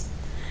does.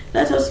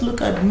 Let us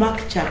look at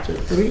Mark chapter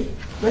 3,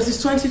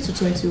 verses 20 to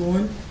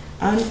 21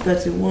 and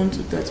 31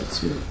 to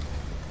 32.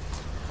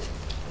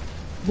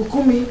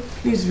 Bukumi,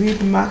 please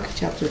read Mark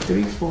chapter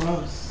 3 for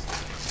us,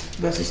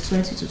 verses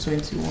 20 to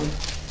 21.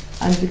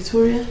 And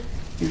Victoria,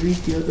 you read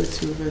the other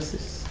two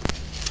verses.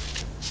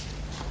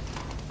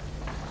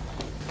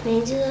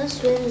 When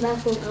Jesus went back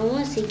home, and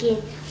once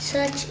again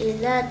such a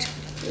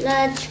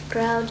large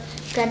crowd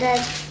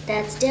gathered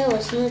that there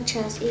was no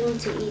chance even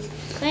to eat.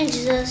 When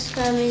Jesus'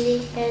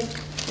 family heard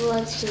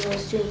what he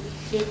was doing,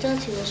 they thought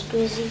he was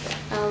crazy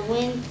and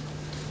went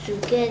to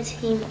get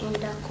him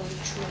under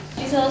control.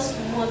 Jesus'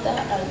 mother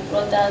and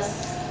brothers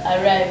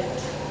arrived.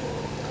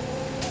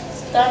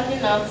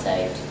 Standing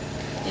outside,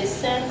 they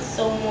sent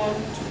someone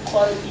to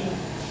call him.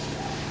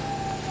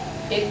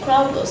 A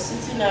crowd was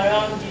sitting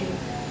around him,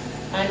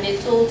 and they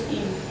told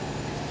him,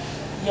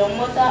 "Your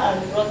mother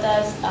and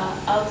brothers are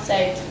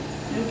outside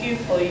looking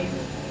for you."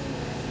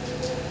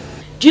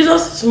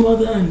 Jesus'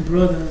 mother and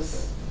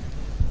brothers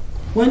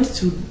went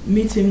to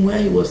meet him where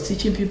he was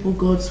teaching people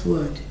God's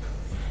word.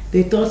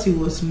 They thought he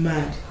was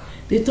mad.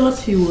 They thought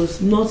he was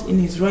not in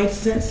his right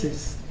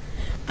senses.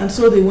 And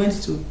so they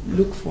went to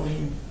look for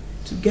him,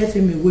 to get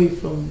him away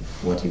from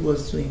what he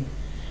was doing.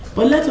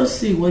 But let us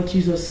see what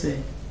Jesus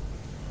said.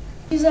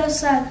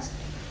 Jesus asked,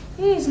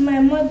 "Who is my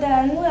mother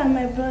and who are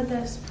my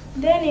brothers?"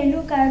 Then he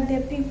looked at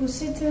the people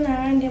sitting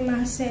around him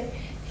and said,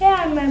 "Here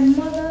are my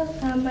mother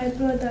and my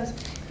brothers.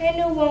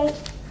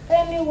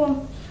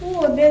 Anyone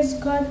who obeys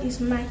God is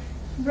my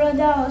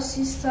brother or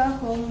sister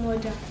or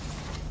mother.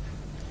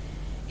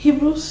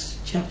 Hebrews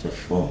chapter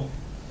 4,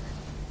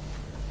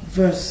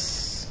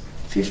 verse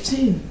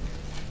 15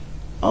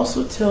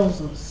 also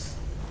tells us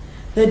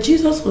that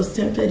Jesus was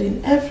tempted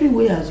in every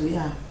way as we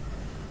are,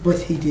 but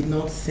he did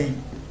not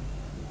sin.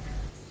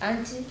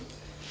 Auntie,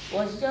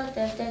 was Jesus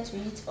tempted to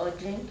eat or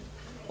drink?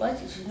 What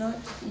he should not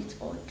eat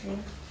or drink?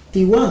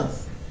 He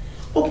was.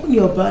 Open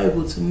your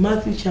Bible to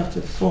Matthew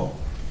chapter 4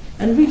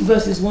 and read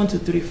verses 1 to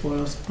 3 for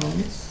us,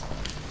 promise.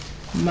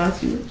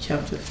 Matthew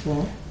chapter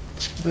 4,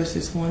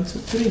 verses 1 to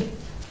 3.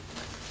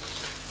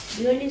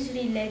 The Holy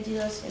Spirit led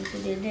Jesus into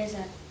the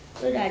desert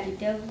so that the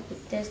devil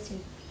could test him.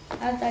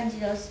 After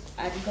Jesus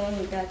had gone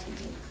without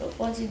eating for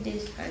 40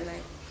 days and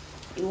nights,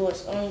 he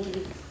was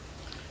hungry.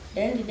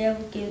 Then the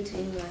devil came to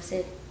him and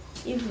said,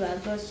 "If you are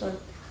God's son,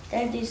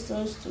 tell these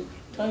stones to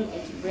turn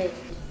into bread."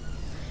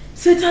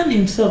 Satan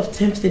himself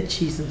tempted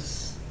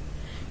Jesus.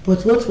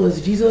 But what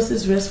was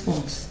Jesus'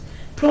 response?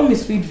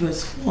 Promise, read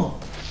verse 4.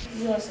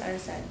 Jesus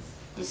answered,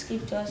 "The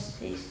scripture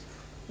says,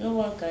 no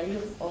one can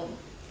live on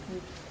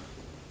food."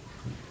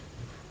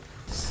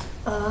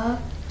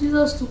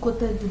 Jesus too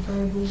quoted the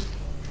Bible.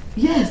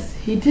 Yes,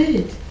 he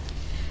did.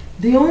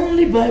 The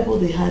only Bible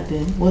they had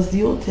then was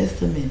the Old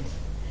Testament.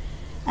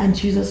 And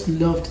Jesus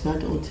loved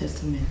that Old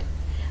Testament.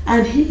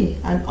 And he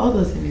and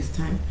others in his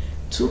time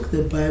took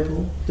the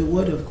Bible, the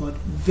Word of God,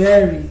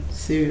 very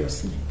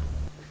seriously.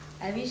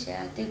 I wish I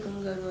had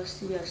taken God's word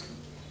seriously,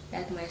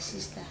 like my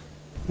sister.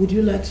 Would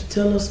you like to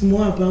tell us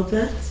more about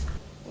that?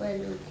 Well,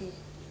 okay.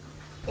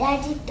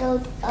 Daddy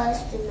told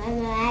us to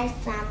memorize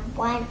Psalm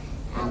 1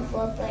 and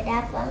for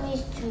brother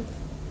promised to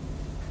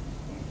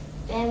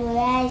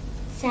memorize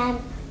Psalm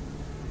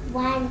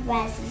 1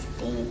 verses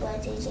 3,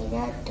 but he did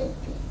not do it.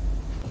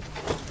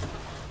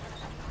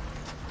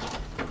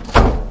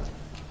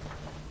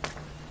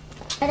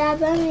 Brother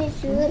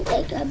promised you won't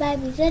take your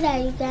Bible so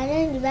that you can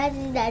learn the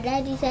verses that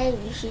Daddy said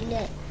you should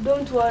learn.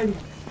 Don't worry,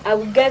 I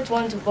will get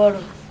one to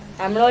borrow.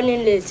 I'm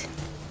running late.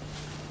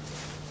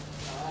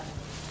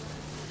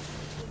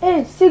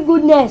 Hey, see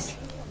goodness.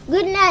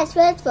 Goodness,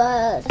 wait for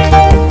us. I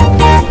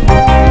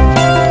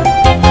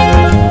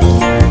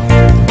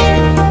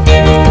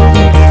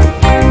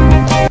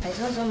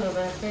saw some of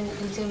my friends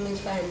eating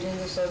meat pie and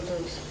drinking soft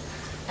drinks.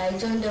 I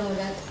joined them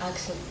without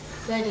asking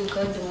where they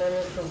got the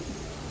money from.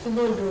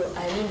 Even though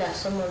I knew that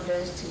some of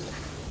them still,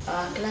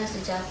 our class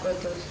teacher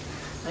caught us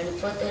and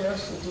reported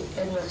us to the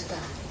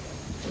headmaster.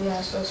 We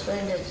are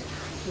suspended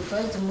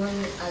because the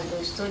money has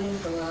been stolen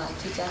from our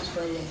teacher's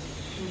wallet.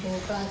 In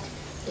fact,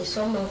 a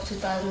sum of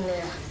 2,000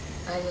 naira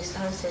and his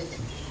handset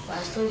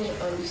was stolen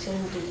on the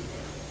same day.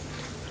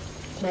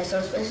 My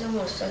suspension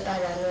was shorter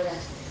than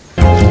others.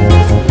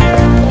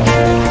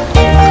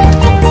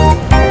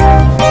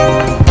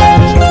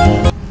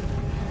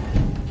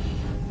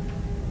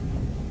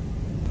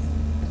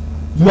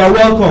 You are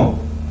welcome.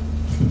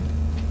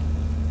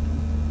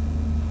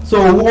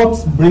 So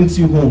what brings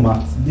you home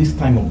at this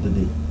time of the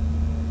day?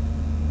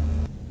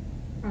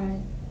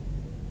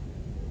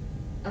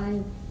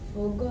 I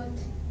forgot.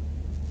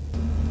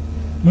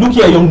 Look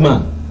here, young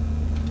man.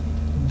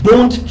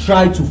 Don't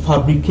try to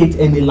fabricate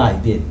any lie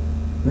there.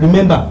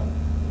 Remember,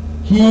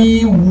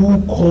 he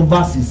who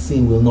covers his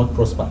sin will not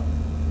prosper.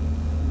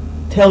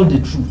 Tell the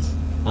truth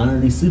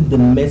and receive the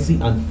mercy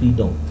and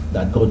freedom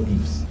that God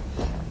gives.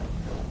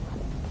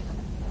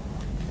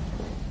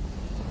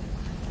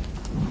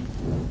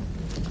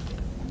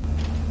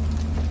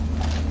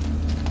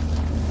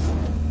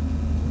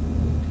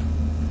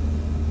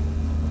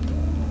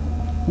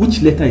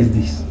 Which letter is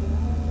this?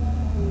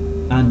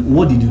 And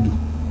what did you do?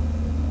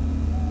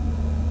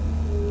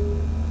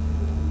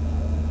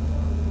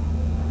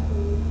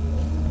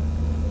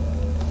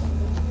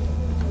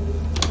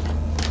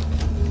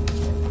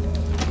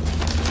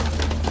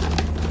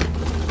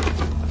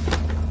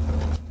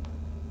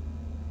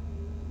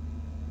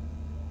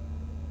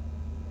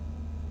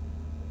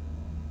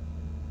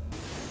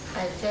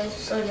 I felt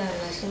sorry and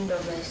ashamed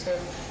of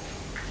myself.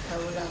 I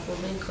would have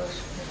obeyed God's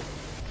word.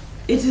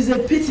 It is a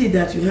pity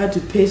that you had to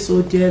pay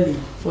so dearly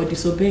for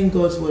disobeying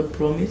God's word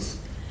promise,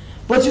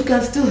 but you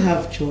can still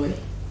have joy.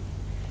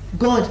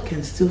 God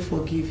can still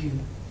forgive you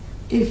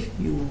if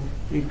you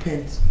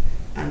repent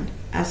and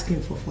ask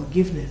him for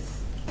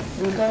forgiveness.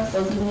 Will God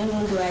forgive me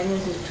even though I know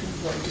the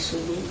truth but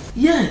disobey?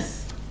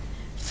 Yes.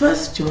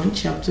 1 John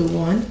chapter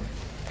 1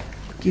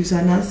 gives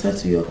an answer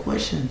to your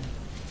question.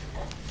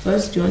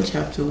 1 John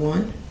chapter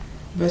 1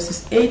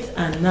 verses 8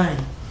 and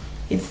 9.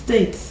 It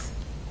states,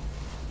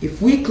 "If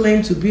we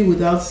claim to be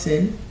without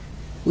sin,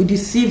 we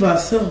deceive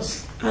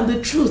ourselves, and the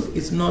truth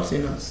is not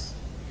in us.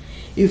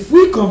 If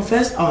we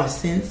confess our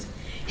sins,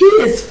 he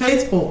is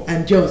faithful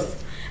and just,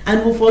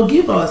 and will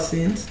forgive our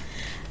sins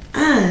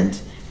and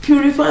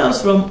purify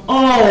us from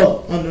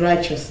all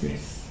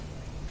unrighteousness."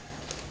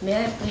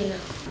 May I pray now?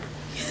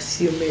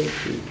 Yes, you may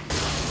pray.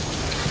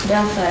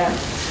 Dear Father,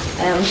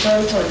 I am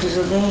sorry for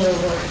disobeying your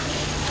word.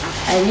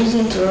 I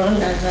listened to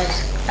wrong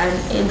advice and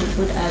ate the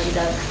food I would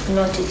have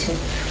not eaten.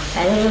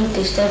 I even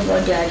tasted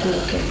what they are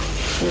making,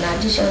 in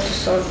addition to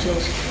soft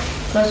drinks,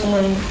 not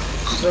knowing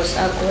It was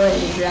alcohol in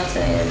the glass I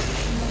had.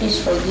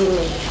 Please forgive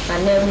me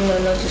and help me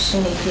not to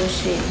sin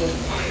against you again.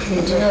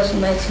 In Jesus'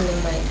 mighty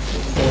name I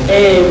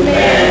pray.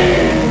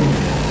 Amen.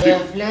 I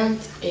have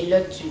learned a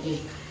lot today.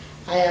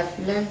 I have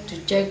learned to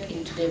check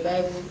into the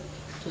Bible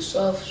to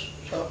solve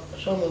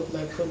some of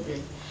my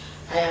problems.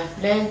 I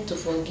have learned to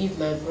forgive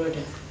my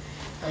brother,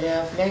 and I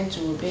have learned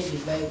to obey the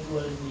Bible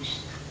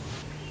always.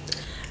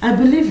 I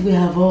believe we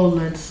have all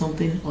learned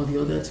something or the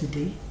other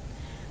today.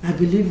 I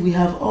believe we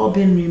have all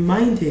been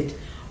reminded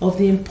of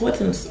the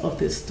importance of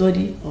the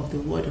study of the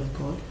Word of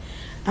God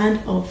and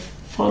of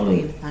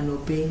following and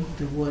obeying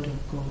the Word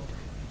of God.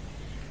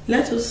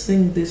 Let us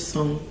sing this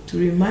song to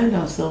remind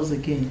ourselves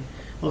again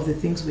of the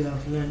things we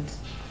have learned.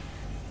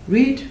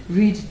 Read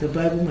the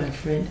Bible, my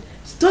friend.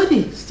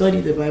 Study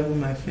the Bible,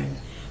 my friend.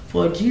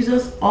 For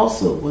Jesus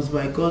also was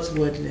by God's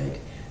word led.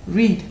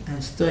 Read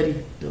and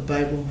study the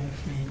Bible, my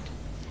friend.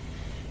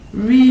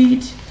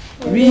 Read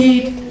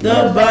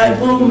the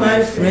Bible,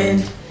 my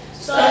friend.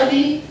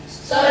 Study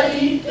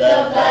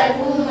the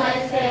Bible,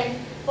 my friend.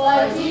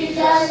 For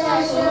Jesus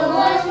also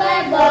was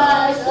by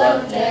God's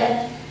word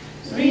led.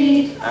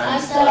 Read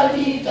and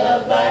study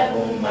the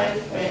Bible, my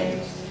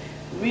friend.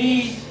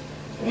 Read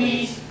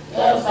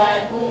the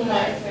Bible,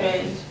 my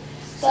friend.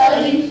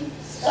 Study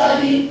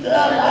the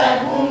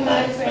Bible,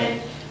 my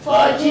friend.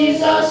 For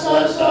Jesus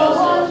also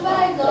was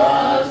by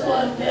God's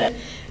word led.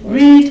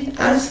 Read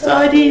and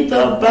study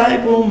the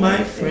Bible,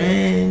 my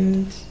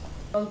friend.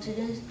 From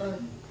today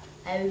on,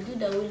 I will do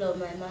the will of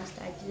my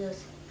Master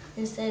Jesus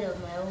instead of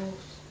my own.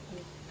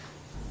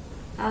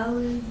 I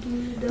will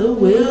do the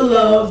will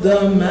of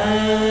the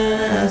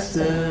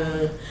Master.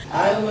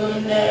 I will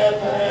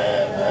never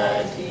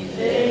ever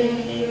delay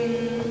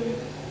him.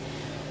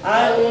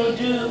 I will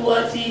do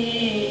what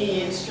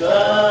he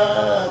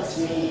instructs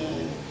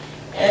me,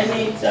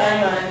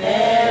 anytime and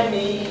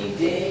any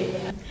day.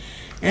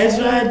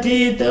 Ezra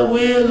did the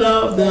will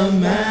of the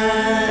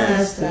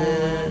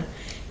Master.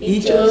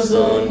 He chose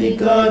only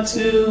God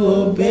to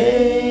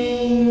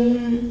obey.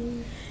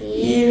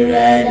 He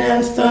read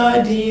and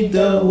studied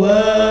the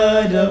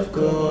Word of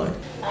God.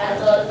 I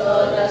thought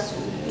others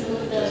would do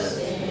the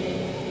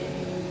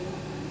same.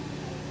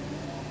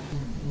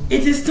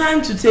 It is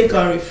time to take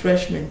our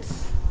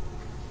refreshments.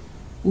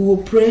 We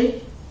will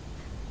pray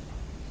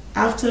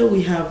after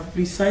we have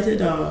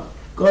recited our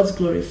God's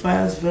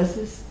Glorifiers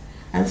verses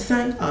and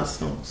sang our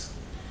songs.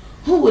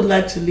 Who would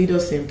like to lead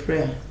us in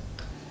prayer?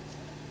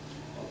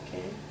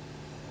 Okay.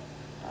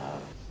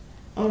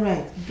 All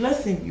right.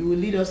 Blessing, you will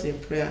lead us in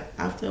prayer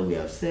after we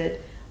have said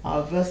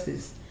our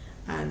verses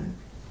and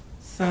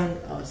sang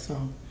our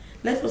song.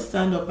 Let us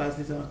stand up as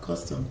is our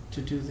custom to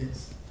do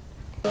this.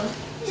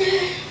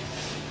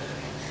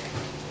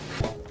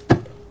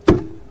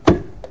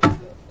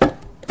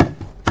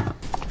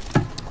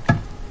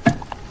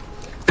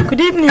 Good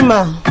evening,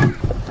 ma.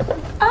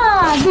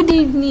 Good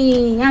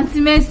evening, Auntie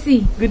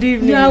Mercy. Good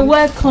evening. You are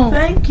welcome.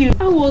 Thank you.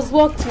 How was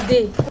work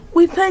today?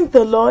 We thank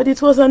the Lord.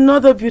 It was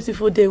another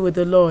beautiful day with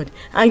the Lord.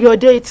 And your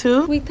day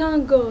too? We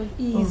thank God.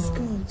 He is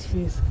good.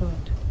 He is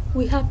good.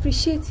 We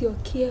appreciate your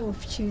care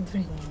of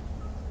children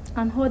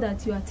and all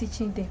that you are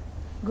teaching them.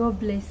 God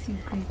bless you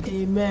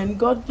greatly. Amen.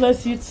 God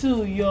bless you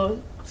too. Your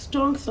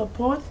strong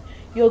support,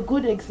 your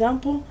good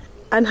example,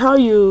 and how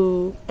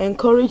you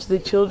encourage the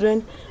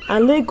children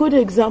and lay good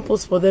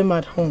examples for them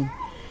at home.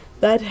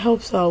 That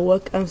helps our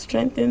work and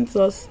strengthens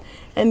us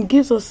and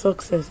gives us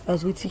success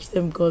as we teach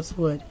them God's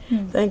word.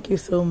 Thank you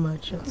so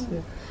much.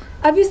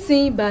 Have you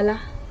seen Bala?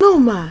 No,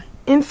 ma.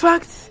 In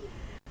fact,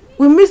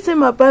 we missed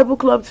him at Bible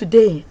Club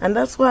today, and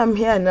that's why I'm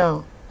here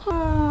now.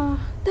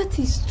 That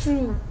is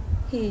true.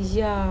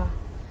 Yeah.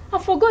 I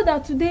forgot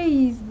that today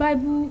is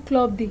Bible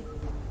Club Day.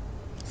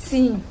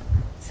 See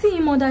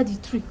him under the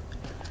tree.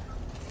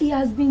 He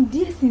has been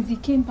there since he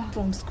came back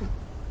from school.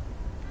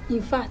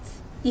 In fact,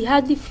 he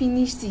hardly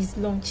finished his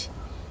lunch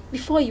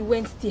before he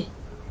went there.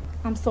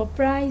 I'm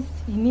surprised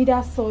he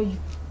neither saw you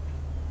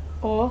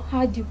or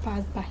heard you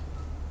pass by.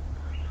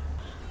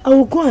 I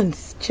will go and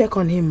check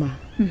on him, ma.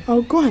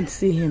 I'll go and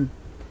see him.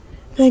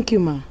 Thank you,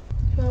 ma.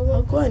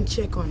 I'll go and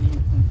check on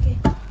him. Okay.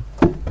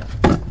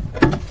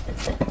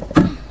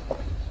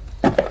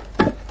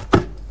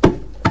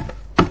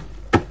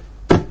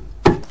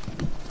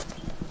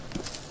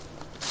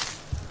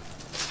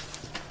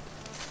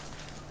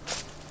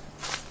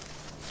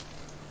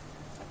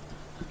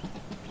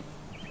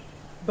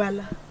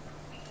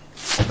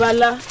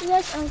 Bala.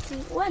 Yes, Auntie.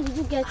 Why did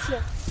you get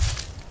here?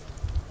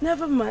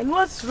 Never mind.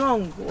 What's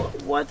wrong?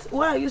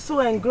 Why are you so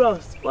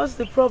engrossed? What's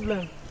the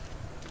problem?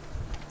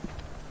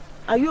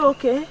 Are you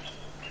okay?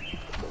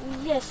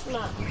 Yes,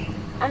 ma.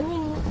 I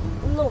mean,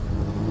 no.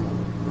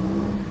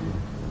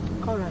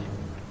 Alright.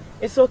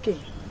 It's okay.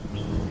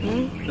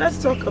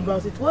 Let's talk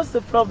about it. What's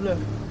the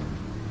problem?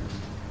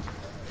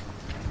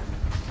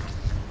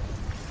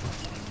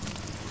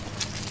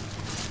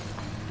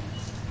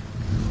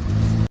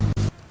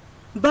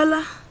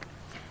 Bala,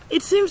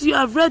 it seems you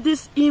have read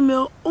this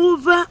email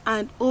over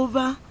and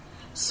over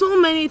so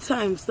many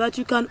times that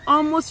you can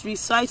almost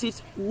recite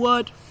it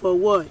word for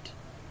word.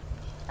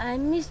 I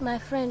miss my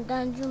friend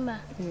Danjuma.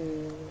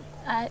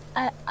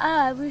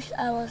 I wish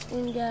I was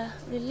in the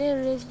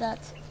relay race that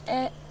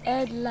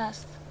aired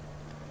last.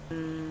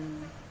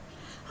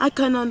 I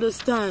can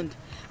understand.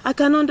 I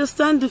can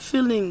understand the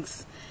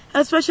feelings,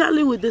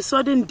 especially with the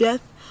sudden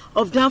death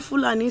of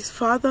Danful and his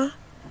father,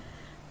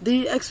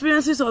 the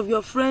experiences of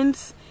your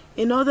friends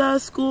in other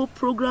school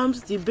programs,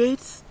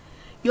 debates,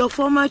 your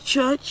former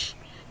church,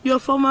 your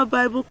former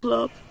Bible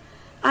club,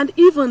 and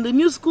even the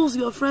new schools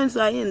your friends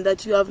are in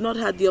that you have not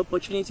had the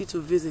opportunity to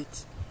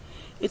visit.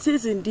 It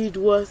is indeed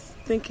worth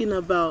thinking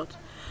about.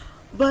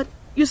 But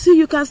you see,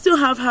 you can still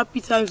have happy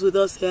times with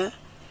us here.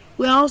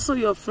 We are also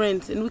your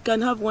friends and we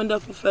can have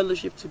wonderful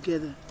fellowship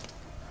together.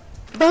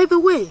 By the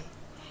way,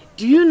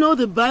 do you know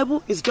the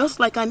Bible is just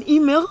like an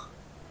email?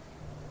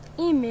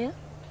 Email?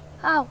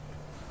 How?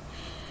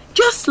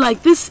 Just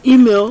like this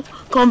email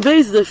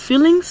conveys the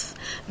feelings,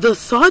 the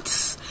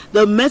thoughts,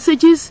 the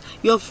messages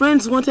your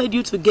friends wanted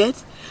you to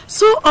get,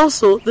 so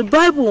also the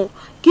Bible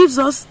gives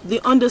us the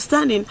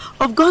understanding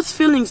of God's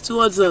feelings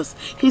towards us,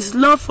 His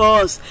love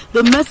for us,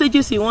 the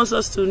messages He wants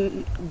us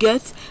to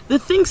get, the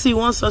things He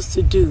wants us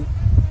to do.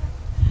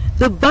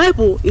 The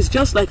Bible is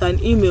just like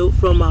an email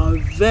from our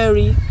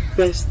very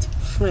best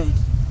friend.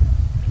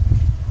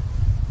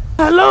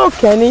 Hello,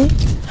 Kenny.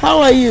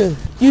 How are you?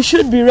 You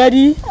should be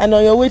ready and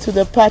on your way to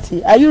the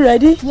party. Are you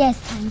ready? Yes,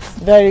 thanks.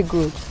 Very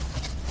good.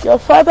 Your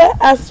father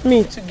asked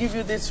me to give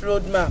you this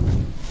road map.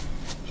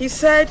 He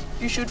said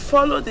you should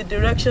follow the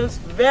directions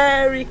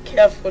very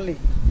carefully.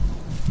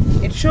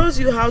 It shows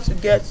you how to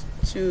get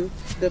to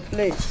the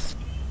place.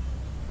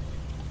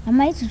 Am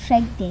I to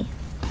trek there?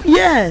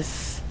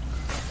 Yes.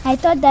 I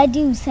thought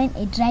Daddy would send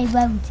a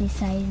driver with a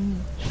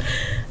siren.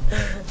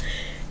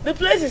 The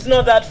place is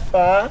not that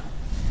far.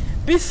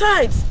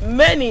 Besides,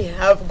 many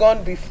have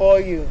gone before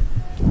you.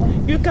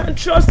 You can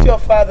trust your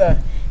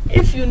father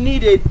if you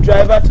need a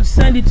driver to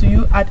send it to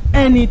you at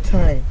any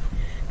time.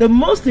 The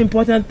most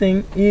important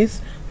thing is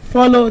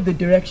follow the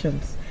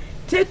directions.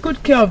 Take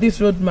good care of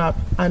this road map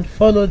and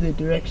follow the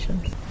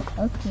directions.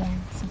 Okay,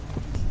 Auntie.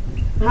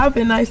 Have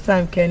a nice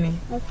time, Kenny.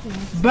 Okay,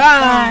 Auntie.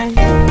 Bye.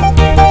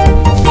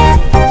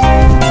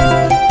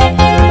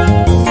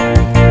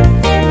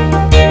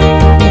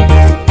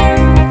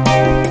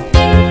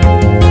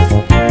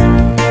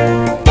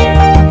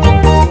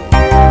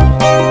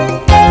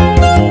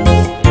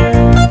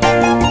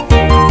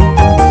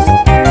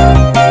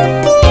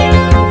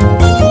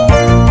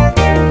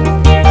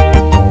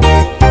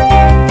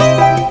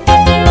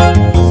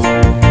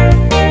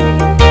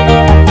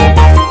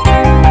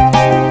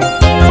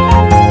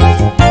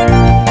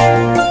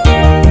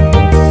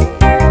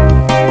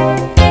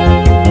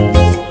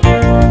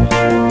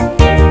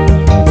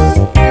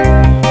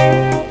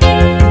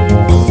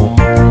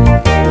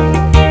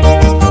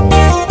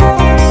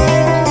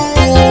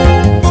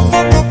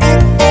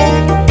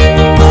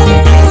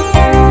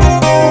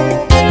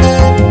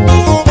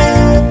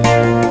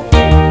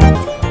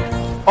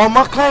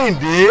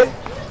 Akande.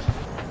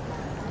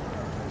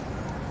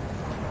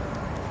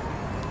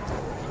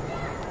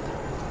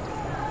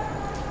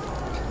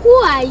 Who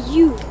are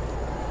you?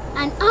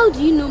 And how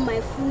do you know my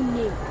full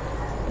name?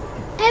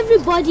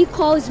 Everybody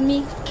calls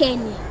me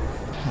Kenny.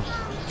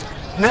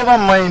 Never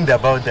mind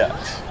about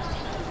that.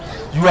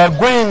 You are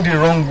going the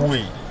wrong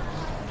way.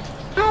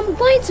 I'm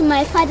going to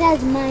my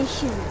father's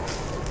mansion.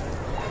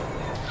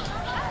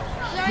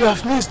 You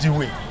have missed the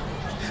way.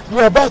 You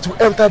are about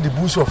to enter the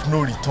bush of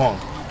no return.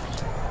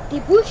 The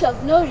bush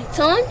of no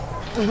return?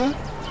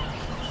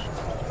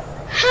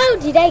 How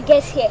did I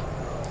get here?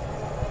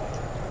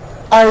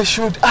 I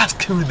should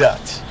ask you that.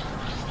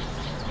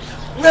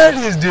 Where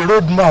is the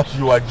road map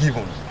you are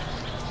given?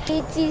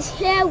 It is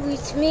here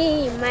with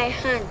me in my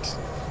hand.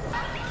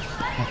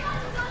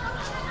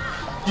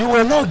 You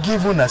were not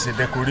given as a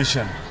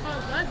decoration.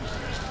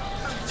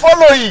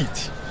 Follow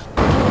it.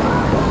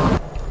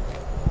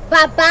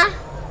 Baba?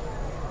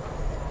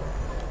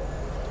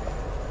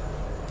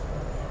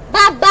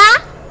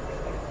 Baba?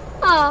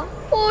 Ah,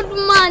 old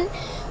man,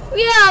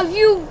 where have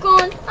you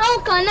gone?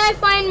 How can I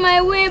find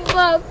my way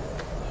back?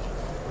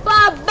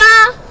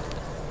 Baba,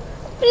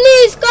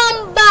 please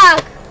come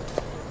back.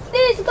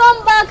 Please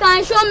come back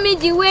and show me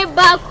the way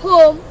back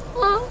home.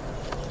 Huh?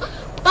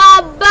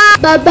 Baba.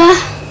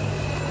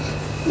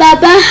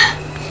 Baba,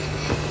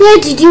 where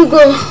did you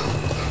go?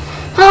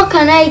 How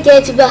can I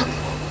get back?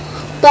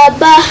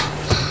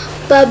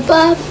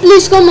 Baba,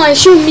 please come and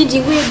show me the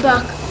way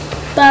back.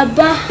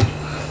 Baba,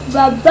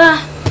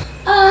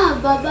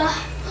 Baba,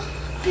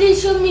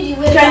 please show me the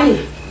way Kenny,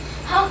 back.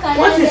 How can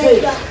what I is get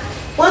it? back?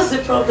 What's the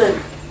problem?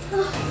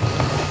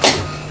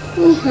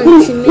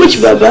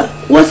 Which Baba?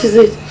 What is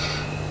it?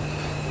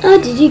 How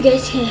did you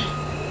get here?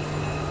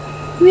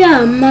 Where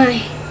am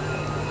I?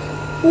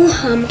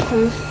 Oh, I'm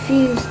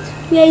confused.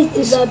 Where is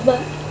the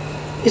Baba?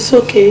 It's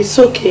okay, it's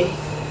okay.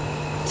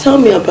 Tell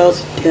me about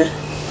it, dear.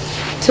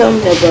 Tell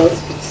me about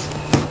it.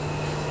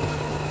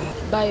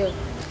 Bayo,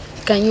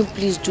 can you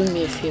please do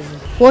me a favor?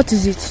 What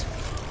is it?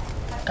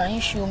 Can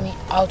you show me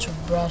how to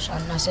browse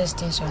and access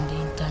things on the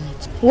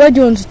internet? Where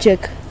do you want to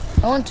check?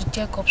 I want to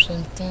check up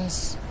some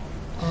things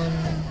on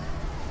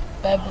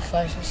Bible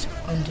verses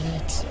on the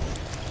net.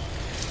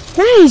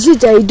 Why is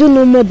it that you don't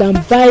know more than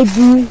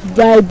Bible?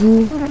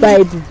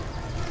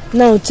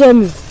 Now tell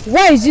me,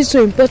 why is it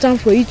so important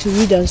for you to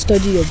read and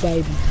study your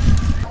Bible?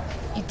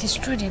 It is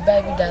through the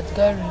Bible that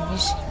God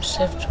reveals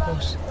himself to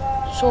us.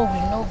 So we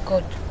know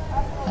God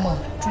more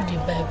through the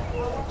Bible.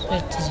 So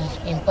it is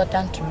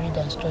important to read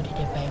and study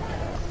the Bible.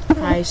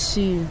 I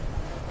see.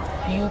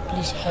 Will you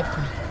please help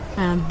me?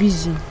 I am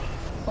busy.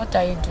 What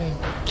are you doing?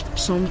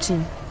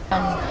 Something.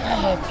 And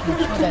I help you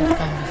so that it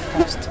can be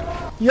fast.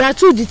 You are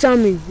too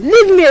determined.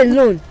 Leave me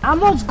alone. I'm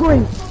not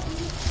going.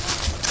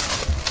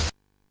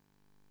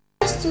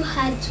 It's too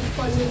hard to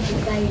follow the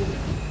Bible.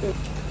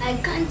 I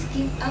can't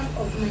give half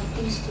of my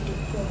things to the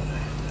poor.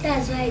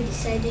 That's why I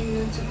decided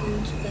not to go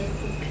to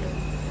Bible club.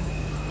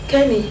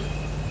 Kenny,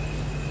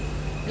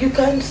 you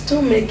can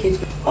still make it.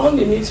 All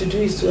you need to do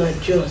is to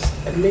adjust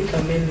and make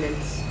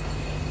amendments.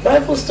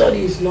 Bible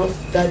study is not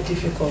that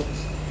difficult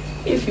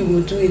if you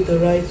will do it the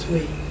right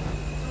way.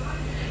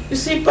 You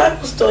see,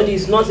 Bible study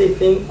is not a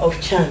thing of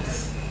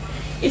chance.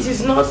 It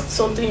is not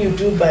something you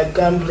do by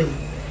gambling.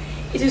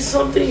 It is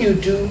something you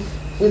do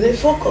with a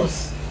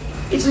focus.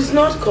 It is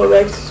not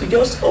correct to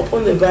just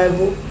open the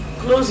Bible,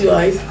 close your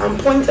eyes and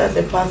point at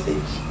a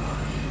passage.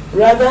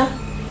 Rather,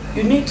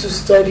 you need to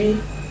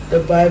study the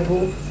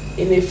Bible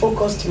in a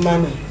focused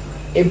manner.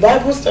 A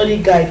Bible study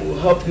guide will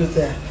help you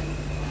there.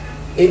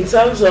 In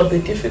terms of the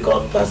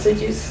difficult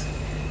passages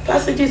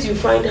you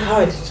find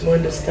hard to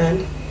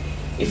understand,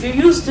 if you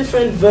use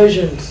different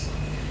versions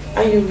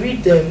and you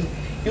read them,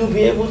 you'll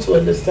be able to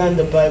understand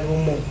the Bible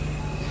more.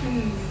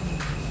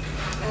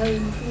 I will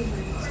improve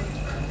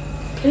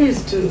myself.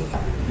 Please do.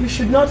 You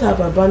should not have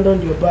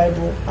abandoned your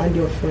Bible and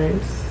your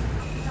friends.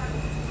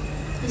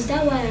 Is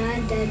that why I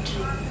had that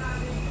dream?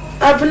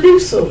 I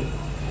believe so.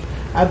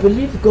 I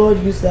believe God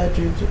used that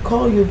dream to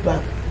call you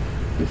back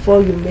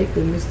before you make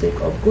the mistake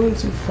of going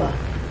too far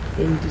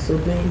in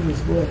disobeying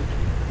His word.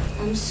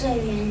 I'm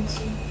sorry,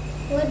 Auntie.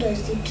 What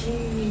does the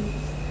dream mean?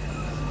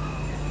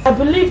 I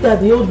believe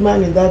that the old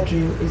man in that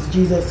dream is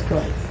Jesus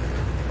Christ.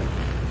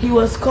 He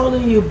was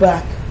calling you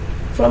back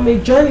from a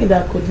journey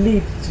that could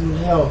lead to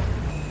hell.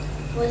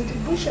 Was the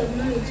bush of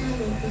no return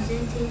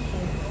representing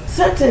hell?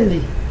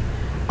 Certainly.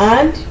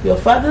 And your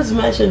fathers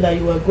mentioned that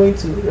you were going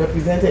to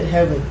represent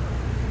heaven.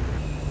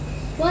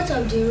 What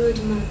of the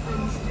roadmap,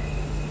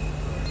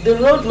 Auntie? The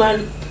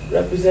roadmap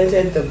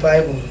represented the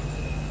Bible,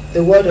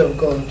 the Word of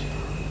God.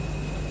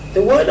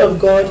 The Word of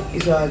God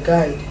is our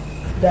guide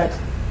that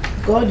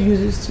God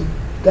uses to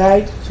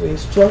guide, to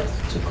instruct,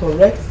 to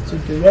correct, to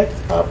direct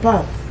our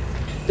path.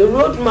 The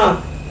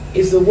roadmap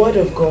is the Word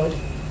of God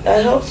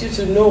that helps you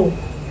to know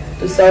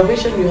the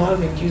salvation you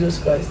have in Jesus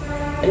Christ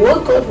and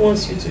what God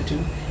wants you to do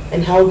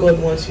and how God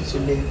wants you to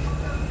live.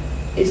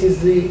 It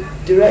is the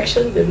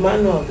direction, the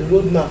manual, the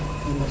roadmap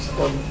you must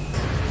follow.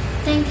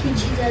 Thank you,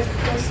 Jesus,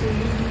 because you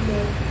really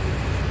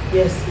love.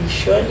 Yes, He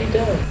surely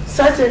does.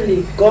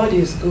 Certainly, God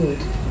is good.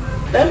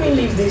 Let me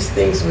leave these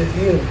things with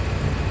you.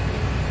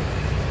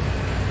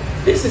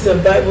 This is a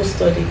Bible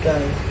study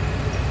guide.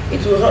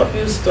 It will help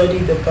you study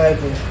the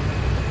Bible.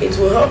 It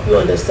will help you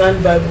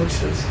understand Bible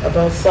truths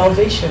about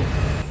salvation.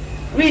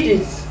 Read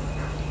it.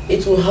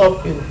 It will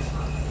help you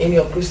in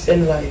your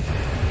Christian life.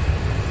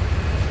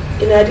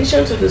 In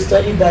addition to the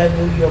study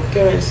Bible your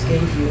parents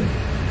gave you,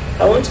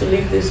 I want to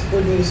leave this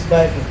Good News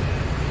Bible.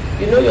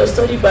 You know your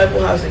study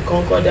Bible has a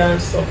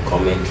concordance, some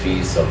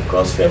commentaries, some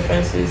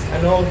cross-references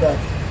and all that.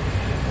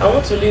 I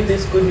want to leave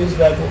this Good News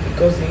Bible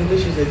because the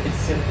English is a bit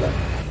simpler.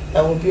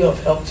 That will be of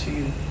help to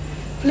you.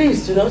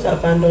 Please do not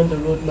abandon the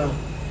roadmap.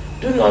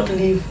 Do not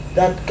leave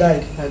that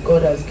guide that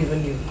God has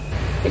given you.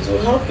 It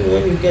will help you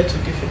when you get to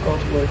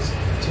difficult words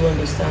to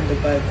understand the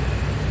Bible.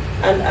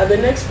 And at the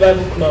next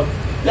Bible club,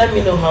 let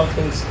me know how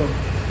things go.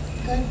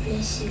 God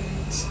bless you,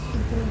 Auntie.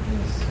 God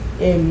bless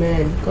you.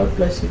 Amen. God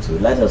bless you too.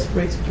 Let us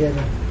pray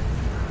together.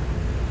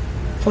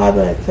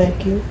 Father, I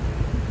thank you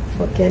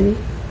for Kenny.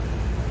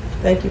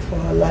 Thank you for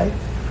her life,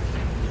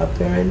 her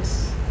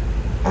parents,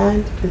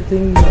 and the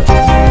thing you are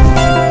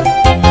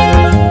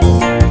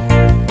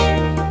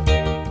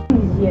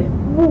Here.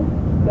 Who?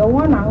 Your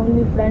one and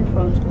only friend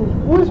from school.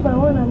 Who's my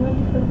one and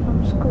only friend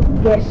from school?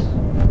 Yes.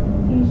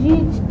 Is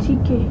it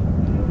TK?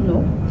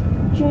 No.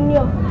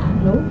 Junior?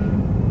 No.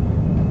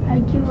 I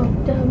give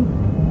up them.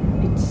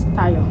 It's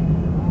Tayo.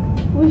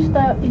 Which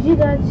Tayo? Is it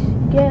that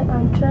girl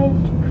I'm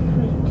trying to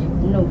befriend?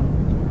 No.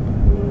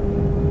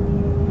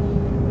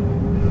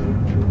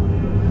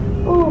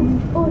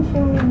 Oh,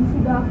 Sherry, you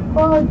should have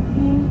called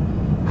him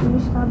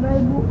Mr.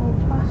 Bible or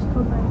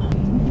Pastor Bible.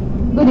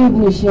 Good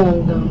evening, Shia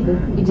and Gambo.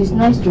 It is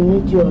nice to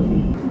meet you all.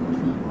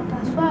 But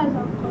as far as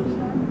I'm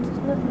concerned, it is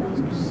not nice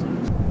to see you.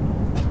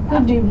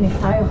 Good evening,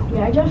 Tayo. We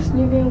are just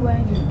leaving where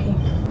you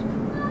came.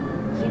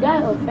 Did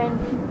I offend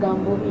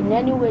Gambo in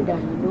any way that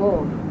you know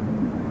of?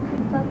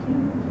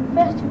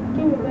 First, you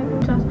give me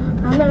Bible class,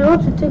 and then I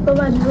want to take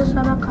over the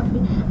Rosara Cafe,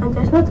 and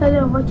there's no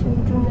telling what you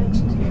will do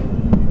next.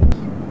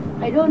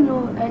 I don't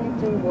know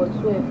anything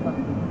whatsoever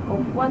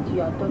of what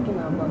you are talking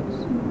about.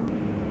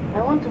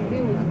 I want to be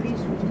with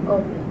peace with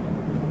God.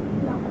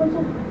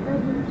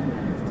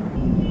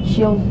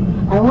 Sure,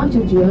 I want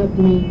you to help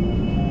me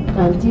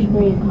and teach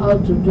me how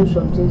to do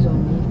some things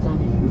on the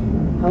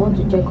internet. I want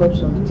to check up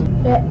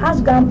something.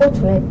 Ask Gambo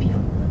to help you.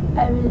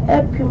 I will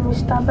help you,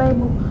 Mr.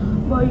 Bible.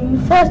 But you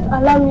first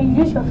allow me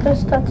to use your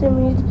first 30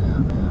 minutes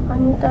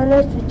on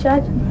internet to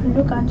chat and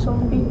look at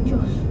some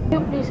pictures. Will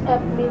you please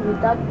help me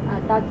without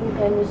attacking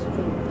any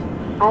string?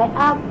 I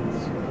have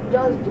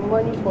just the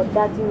money for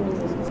 30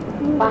 minutes.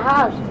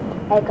 Perhaps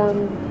I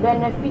can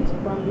benefit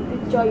from the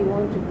picture you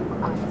want to look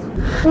at.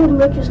 It will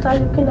make you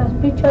start looking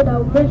at picture that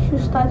will make you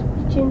start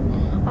preaching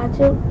at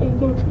him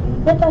again.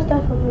 Let us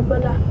start from your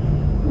brother,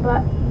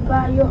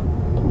 Bayo,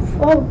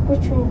 before we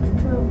put you into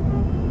trouble.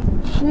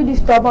 You this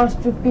stubborn,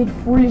 stupid,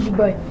 foolish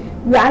boy.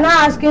 You are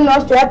now asking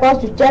us to help us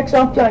to check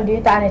something on the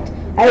internet.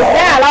 I will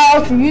then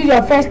allow us to use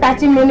your first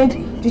 30 minutes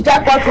to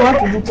check what you want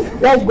to do.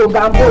 Let's go,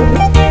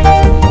 Gambo.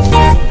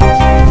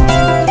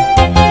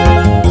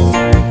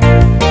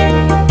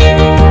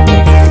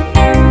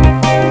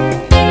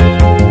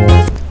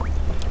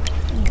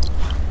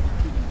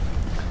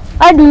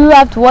 Why do you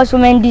have to wash so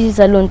many dishes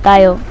alone,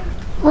 Tayo?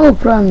 Oh,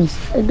 promise.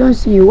 I don't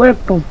see you.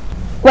 Welcome.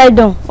 Well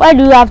done. Why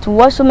do you have to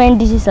wash so many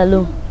dishes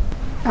alone?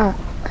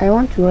 I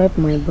want to help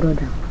my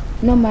brother.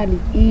 Normally,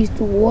 he used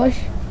to wash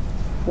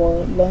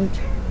for lunch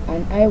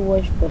and I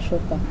wash for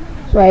supper.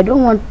 So I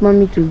don't want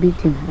mommy to beat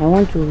him. I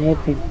want to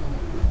help him.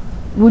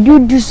 Would you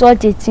do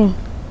such a thing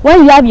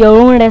when you have your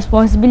own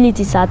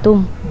responsibilities at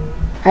home?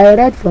 I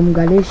read from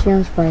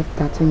Galatians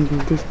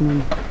 5:13 this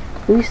morning,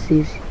 which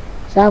says,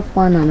 serve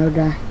one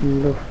another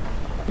in love.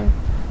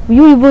 Will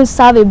you even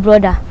serve a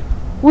brother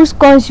who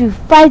scorns you,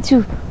 fights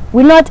you,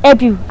 will not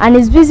help you, and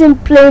is busy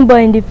playing ball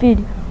in the field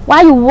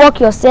while you work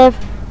yourself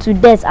to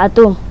death at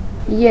home?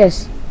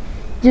 Yes,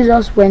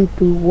 Jesus went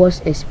through worse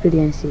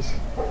experiences.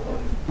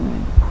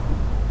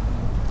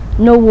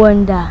 No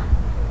wonder.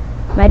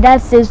 My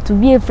dad says to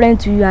be a friend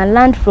to you and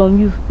learn from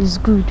you is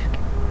good.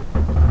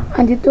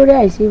 And Victoria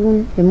is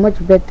even a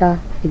much better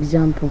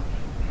example.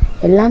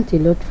 I learned a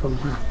lot from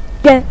her.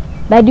 Yeah,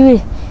 by the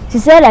way, she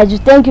said I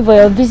should thank you for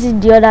your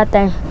visit the other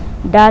time,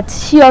 that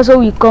she also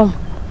will come,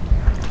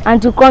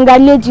 and to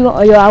congratulate you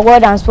on your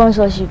award and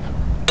sponsorship.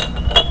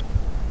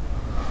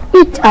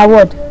 Which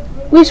award?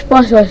 Which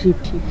sponsorship?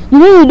 You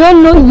mean you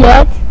don't know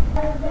yet?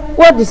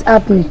 What is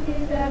happening?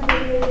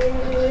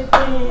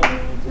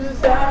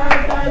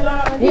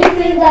 This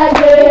is a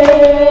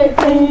great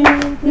thing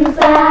to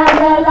serve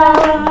the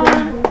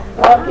Lord,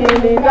 walking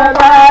in the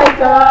light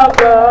of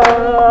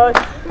God.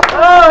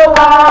 Oh,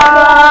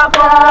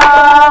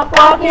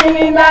 walking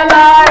in the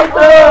light,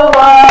 oh,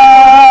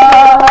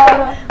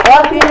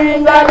 walking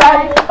in the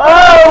light, oh,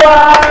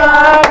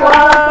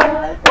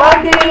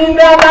 walking in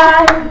the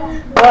light,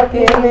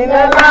 walking in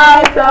the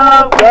light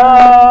of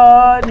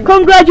God.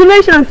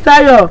 Congratulations,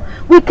 Tayo.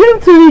 We came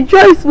to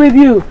rejoice with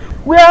you.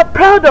 We are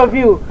proud of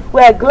you.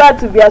 We are glad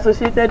to be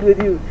associated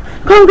with you.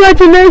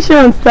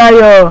 Congratulations,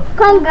 Tayo.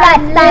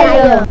 Congrats,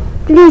 Tayo.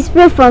 Please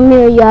pray for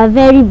me. You are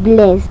very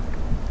blessed.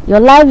 Your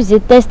life is a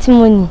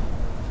testimony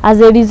as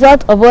a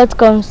result of what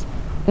comes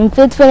in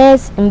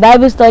faithfulness, in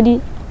Bible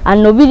study,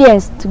 and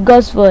obedience to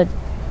God's word,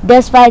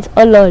 despite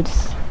all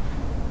odds.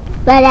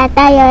 Brother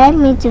Tayo, help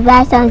me to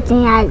buy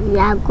something as we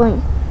are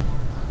going.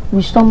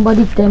 Will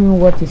somebody tell me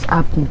what is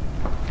happening?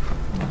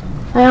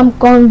 I am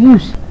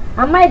confused.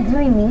 Am I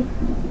dreaming?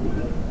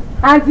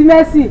 Auntie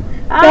Mercy.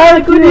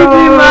 Thank good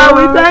evening, ma.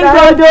 We thank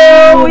God.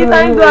 Oh, we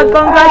thank God.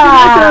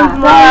 Congratulations,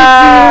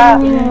 ma.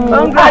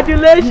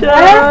 Congratulations.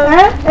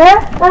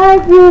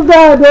 Thank you,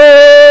 God.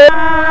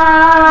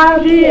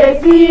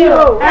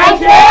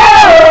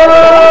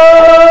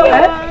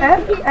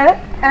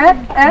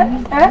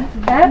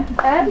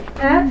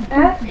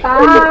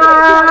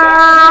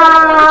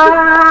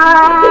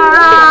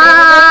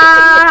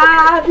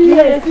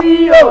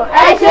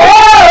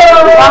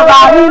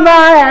 Bàbá mi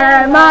máa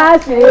ẹ má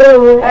ṣe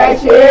o, ẹ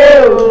ṣe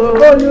o.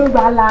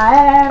 Olùgbàlà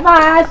ẹ má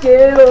ṣe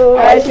o, ẹ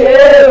ṣe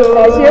o,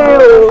 ẹ ṣe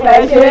o, ẹ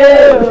ṣe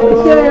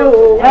o,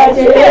 ẹ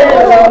ṣe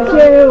o, ẹ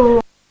ṣe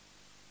o.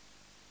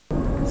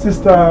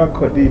 Sister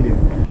Cordelia,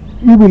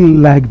 you will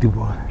like the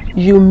word.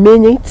 You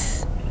mean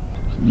it?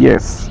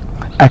 Yes,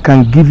 I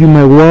can give you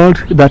my word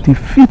that it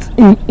fits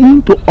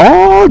into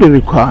all the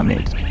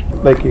requirements,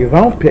 like a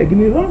round peg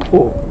in a round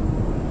hole.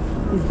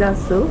 Is that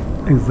so?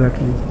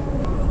 Exactly.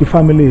 The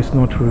family is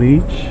not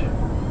rich,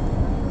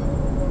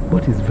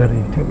 but is very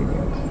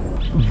intelligent.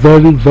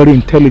 Very, very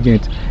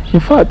intelligent. In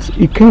fact,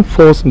 it came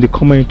first in the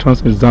common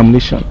entrance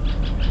examination,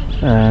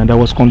 and that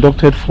was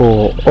conducted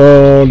for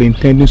all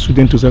intending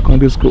students to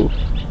secondary school.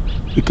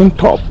 He came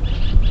top.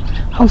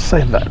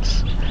 Outside that,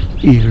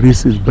 he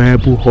reads his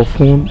Bible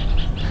often,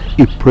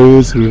 he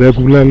prays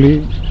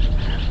regularly,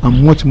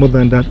 and much more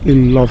than that, he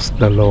loves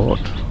the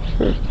Lord.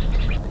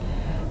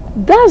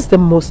 That's the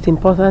most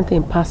important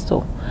thing,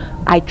 Pastor.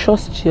 I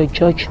trust your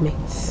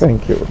judgments.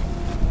 Thank you.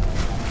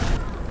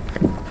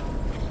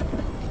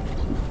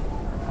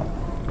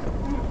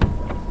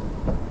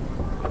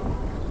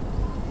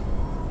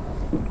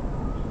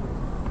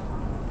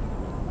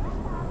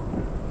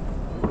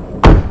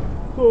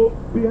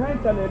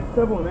 channel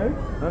 7, eh?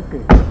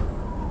 Okay.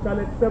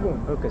 Channel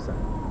 7. Okay, sir.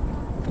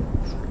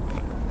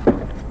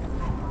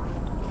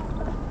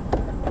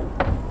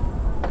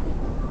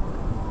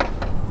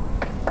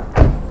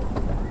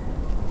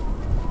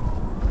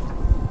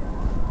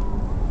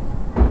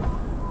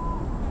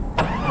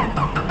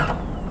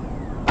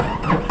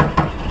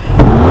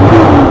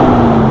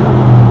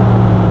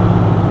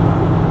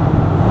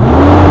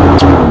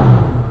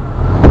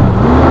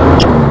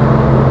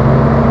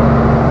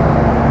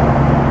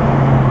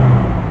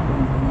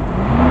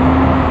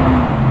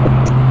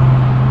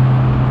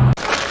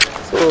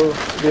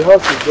 The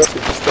house is just a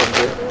distance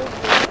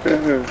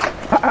there.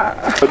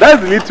 So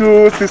that's the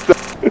little sister.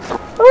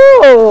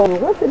 Oh,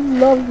 what a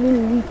lovely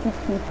little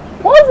sister.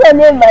 What's her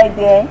name, my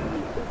dear?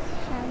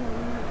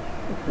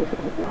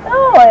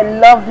 Oh, a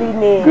lovely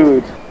name.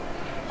 Good.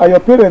 Are your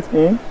parents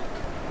in?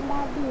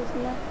 Daddy is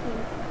not in.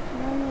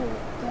 Mommy is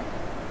there.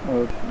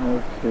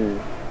 Okay.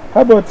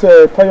 How about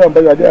Tayo and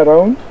Bayo? Are they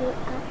around?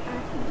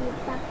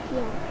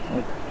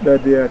 They are at the backyard.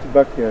 Okay. They are at the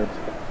backyard.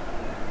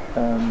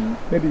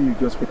 Maybe you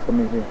just wait for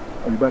me here.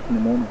 I'll be back in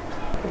the morning.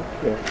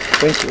 Yeah.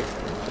 Thank you.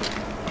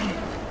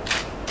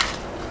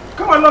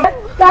 Come on, love.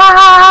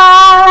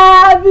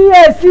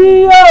 Kábíyèsí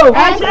o.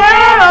 Ẹ ṣé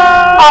o.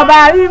 Ọba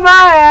mímọ́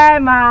ẹ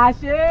máa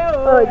ṣe o.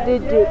 Oh,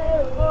 Dede.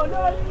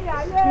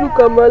 Look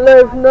at my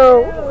life now.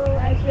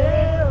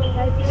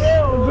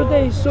 My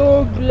brother is so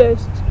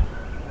blessed.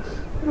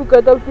 Look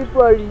at how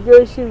people are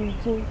rejoicing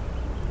with him.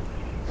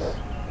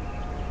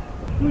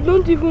 We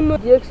don't even know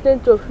the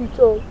extent of it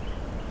all.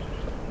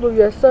 But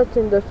we are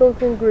certain that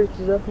something great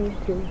is happening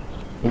to him.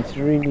 It's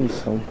really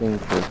something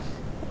great.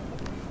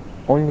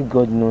 Only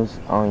God knows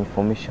how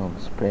information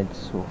spreads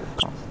so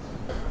fast.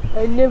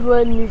 I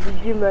never knew the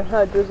dream I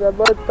had was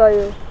about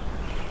Tayo.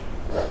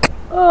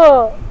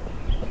 Oh,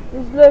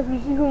 his life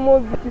is even more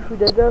beautiful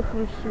than that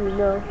fruit tree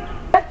now.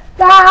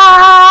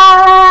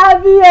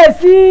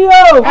 Kábíyèsí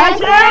o. Ẹ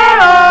ṣé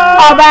o.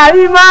 Ọba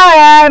mímọ́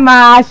ẹ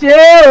máa ṣe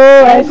o.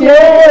 Ẹ ṣé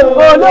o.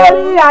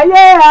 Olórí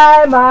ayé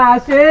ẹ máa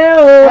ṣe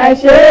o. Ẹ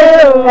ṣé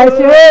o. Ẹ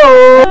ṣé o.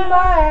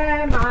 Mímọ́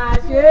ẹ máa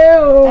ṣe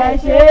o. Ẹ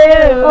ṣé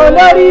o.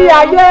 Olórí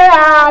ayé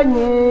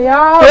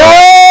àyìnyàn.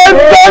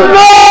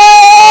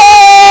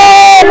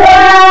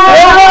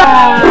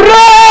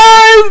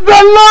 Praise the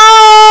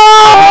Lord!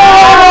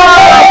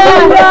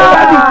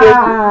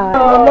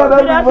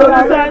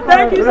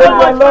 Thank you so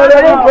much.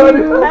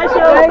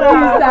 Thank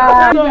you, sir.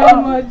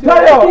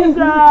 Tayo,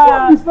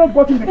 it's not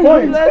got in the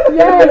point.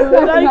 Yes,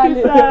 thank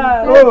you, sir.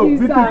 Oh,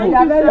 beautiful.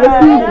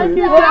 Thank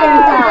you, sir.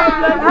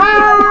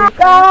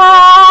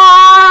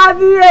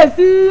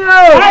 Kábíyèsí o.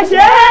 Ẹ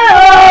ṣé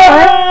o.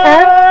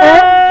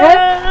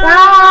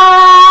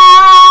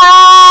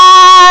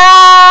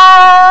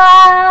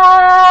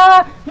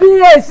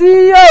 Kábíyèsí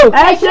o.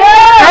 Ẹ ṣé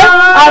o.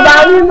 Ọba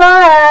mímọ́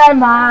ẹ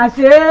máa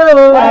ṣe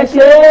o. Ẹ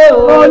ṣé o.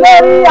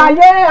 Olórí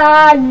ayé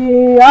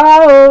àyìnyàn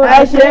o. Ẹ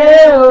ṣé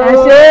o. Ẹ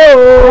ṣé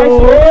o.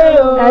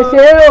 Ẹ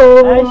ṣé o.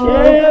 Ẹ ṣé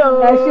o.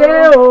 Ẹ ṣé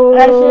o.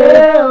 Ẹ ṣé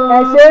o.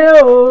 Ẹ ṣé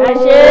o. Ẹ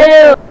ṣé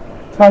o.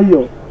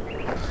 Tayo,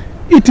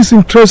 it is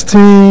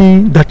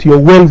interesting that your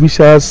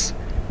well-wishers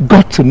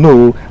got to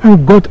know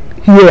and got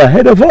here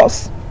ahead of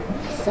us.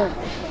 Sir,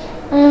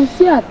 I am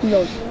still at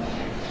loss.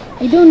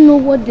 I don't know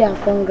what they are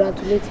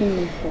congratulating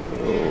me for.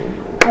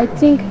 I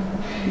think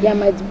there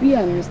might be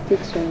a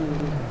mistake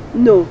somewhere.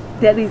 No,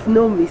 there is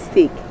no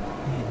mistake.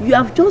 You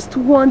have just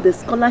won the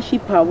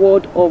scholarship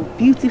award of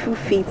Beautiful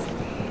Feet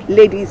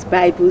Ladies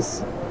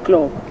Bibles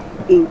Club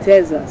in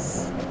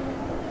Texas.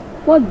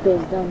 What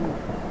does that mean?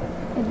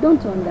 I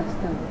don't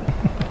understand.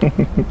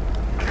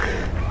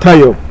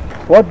 Tayo,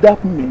 what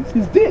that means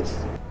is this.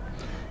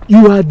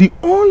 You are the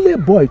only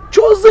boy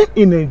chosen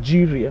in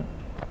Nigeria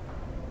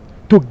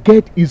to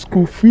get his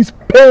school fees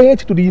paid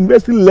to the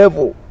university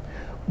level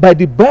by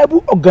the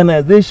Bible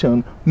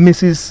organization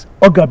Mrs.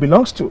 Oga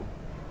belongs to.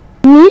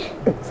 Me?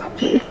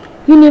 Exactly.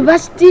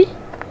 University?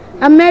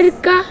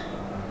 America?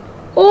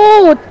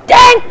 Oh,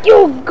 thank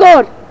you,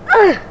 God!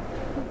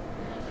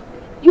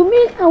 You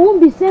mean I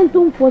won't be sent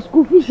home for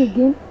school fees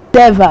again?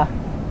 Never.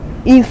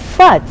 In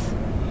fact,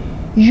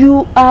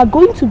 you are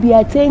going to be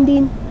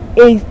attending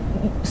a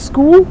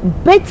school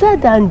better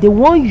than the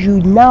one you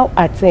now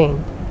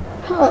attend.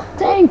 Oh,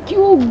 thank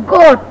you,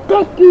 God.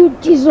 Thank you,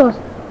 Jesus.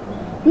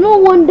 No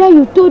wonder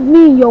you told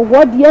me in your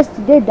word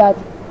yesterday that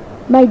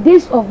my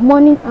days of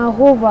mourning are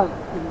over.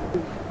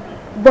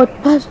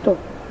 But Pastor,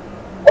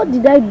 what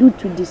did I do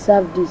to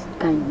deserve this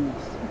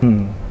kindness?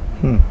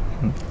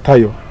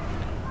 Tayo,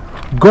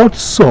 God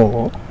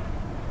saw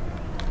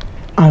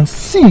and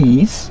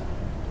sees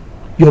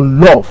your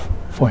love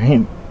for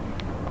him.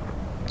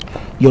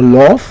 Your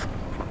love,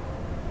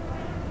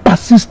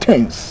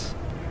 persistence,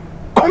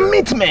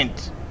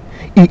 commitment.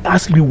 He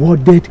has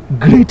rewarded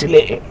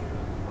greatly.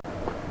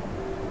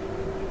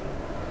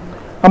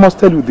 I must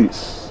tell you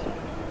this.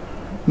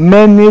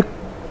 Many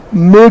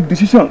make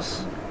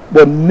decisions,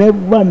 but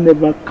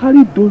never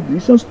carry those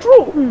decisions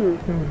through.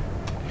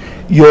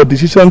 Your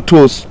decision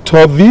to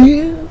to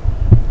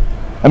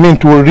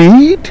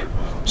read,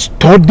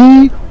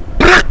 study,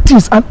 practice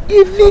duties and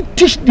even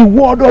teach the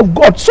word of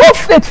God so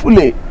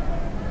faithfully.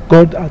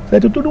 God has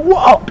said it to the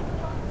world.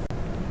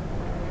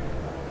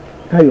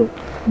 Tayo,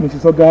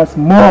 Mrs. Oga has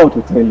more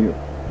to tell you.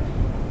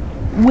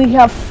 We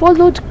have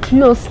followed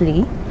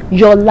closely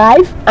your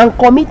life and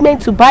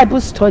commitment to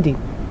Bible study,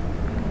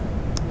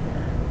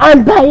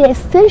 and by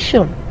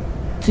extension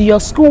to your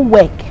school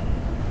work.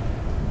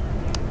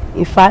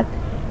 In fact,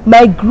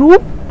 my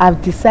group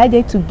have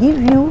decided to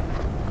give you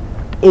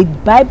a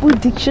Bible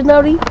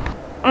dictionary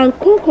and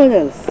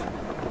concordance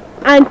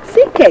and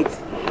ticket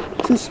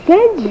to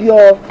spend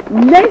your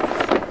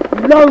next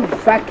long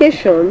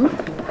vacation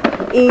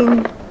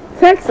in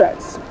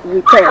Texas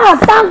with us. Ah,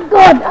 thank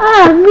God.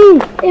 Me.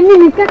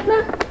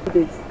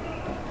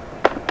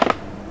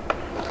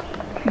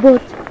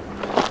 But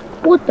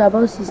what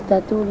about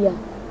Sister Toria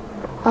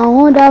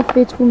and other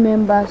faithful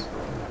members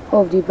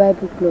of the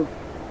Bible Club?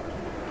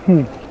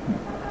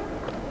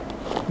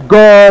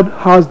 God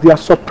has their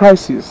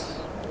surprises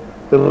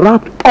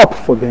wrapped up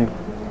for them,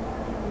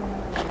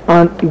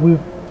 and He will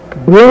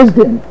bless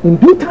them in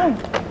due time.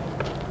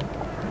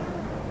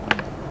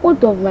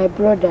 What of my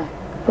brother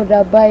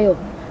Bayo?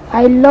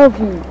 I love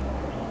him.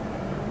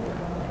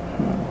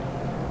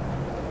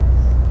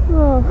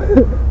 Oh,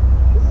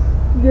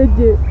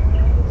 JJ,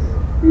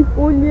 if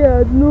only I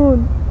had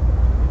known.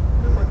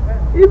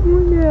 If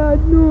only I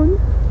had known.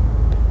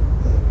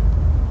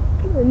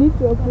 I need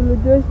to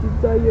apologize to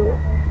Tayo.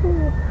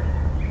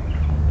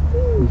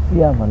 We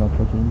still have an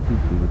opportunity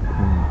to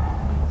repent.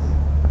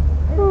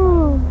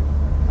 Oh,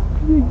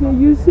 JJ,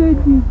 you said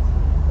it.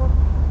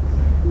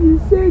 You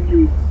said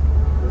it.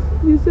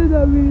 You said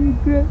I will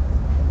regret.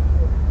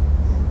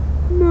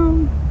 Now,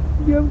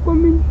 the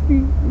upcoming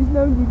tree is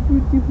now the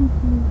beautiful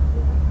tree.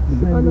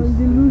 And I'm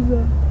the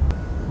loser.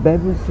 The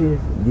Bible says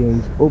there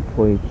is hope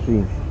for a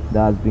tree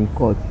that has been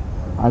cut.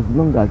 As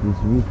long as its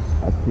roots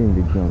are still in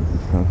the ground,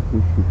 it can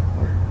still shoot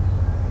out.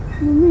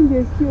 You mean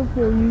there's still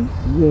for me?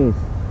 Yes,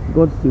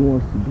 God still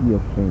wants to be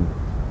your friend.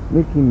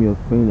 Make Him your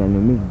friend and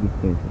He'll make a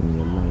difference in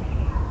your life.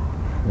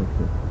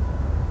 Okay.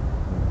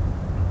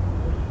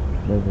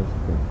 Let us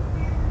pray.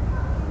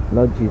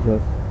 Lord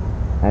Jesus,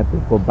 I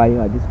pray for Bayo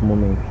at this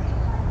moment.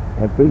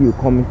 I pray you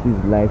come into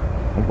his life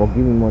and forgive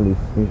him all his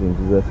sins in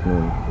Jesus'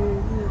 name.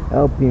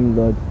 Help him,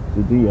 Lord,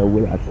 to do your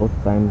will at all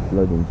times,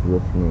 Lord, in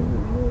Jesus' name.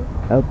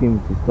 Help him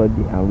to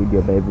study and read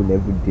your Bible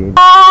every day.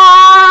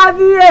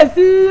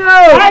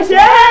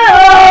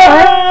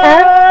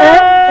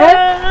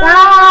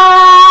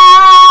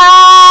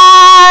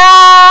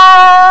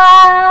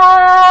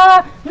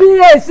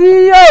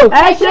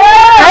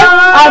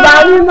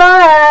 Àbárímọ́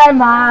ẹ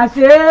máa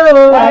ṣe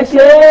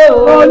o,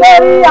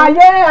 olórí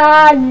ayé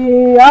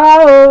àyìnbó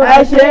o, ẹ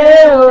ṣé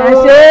o, ẹ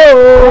ṣé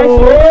o,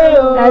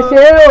 ẹ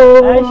ṣé o,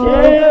 ẹ ṣé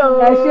o,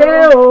 ẹ ṣé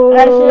o,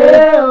 ẹ ṣé o,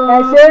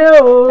 ẹ ṣé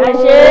o, ẹ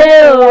ṣé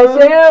o, ẹ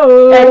ṣé o,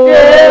 ẹ ṣé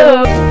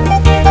o.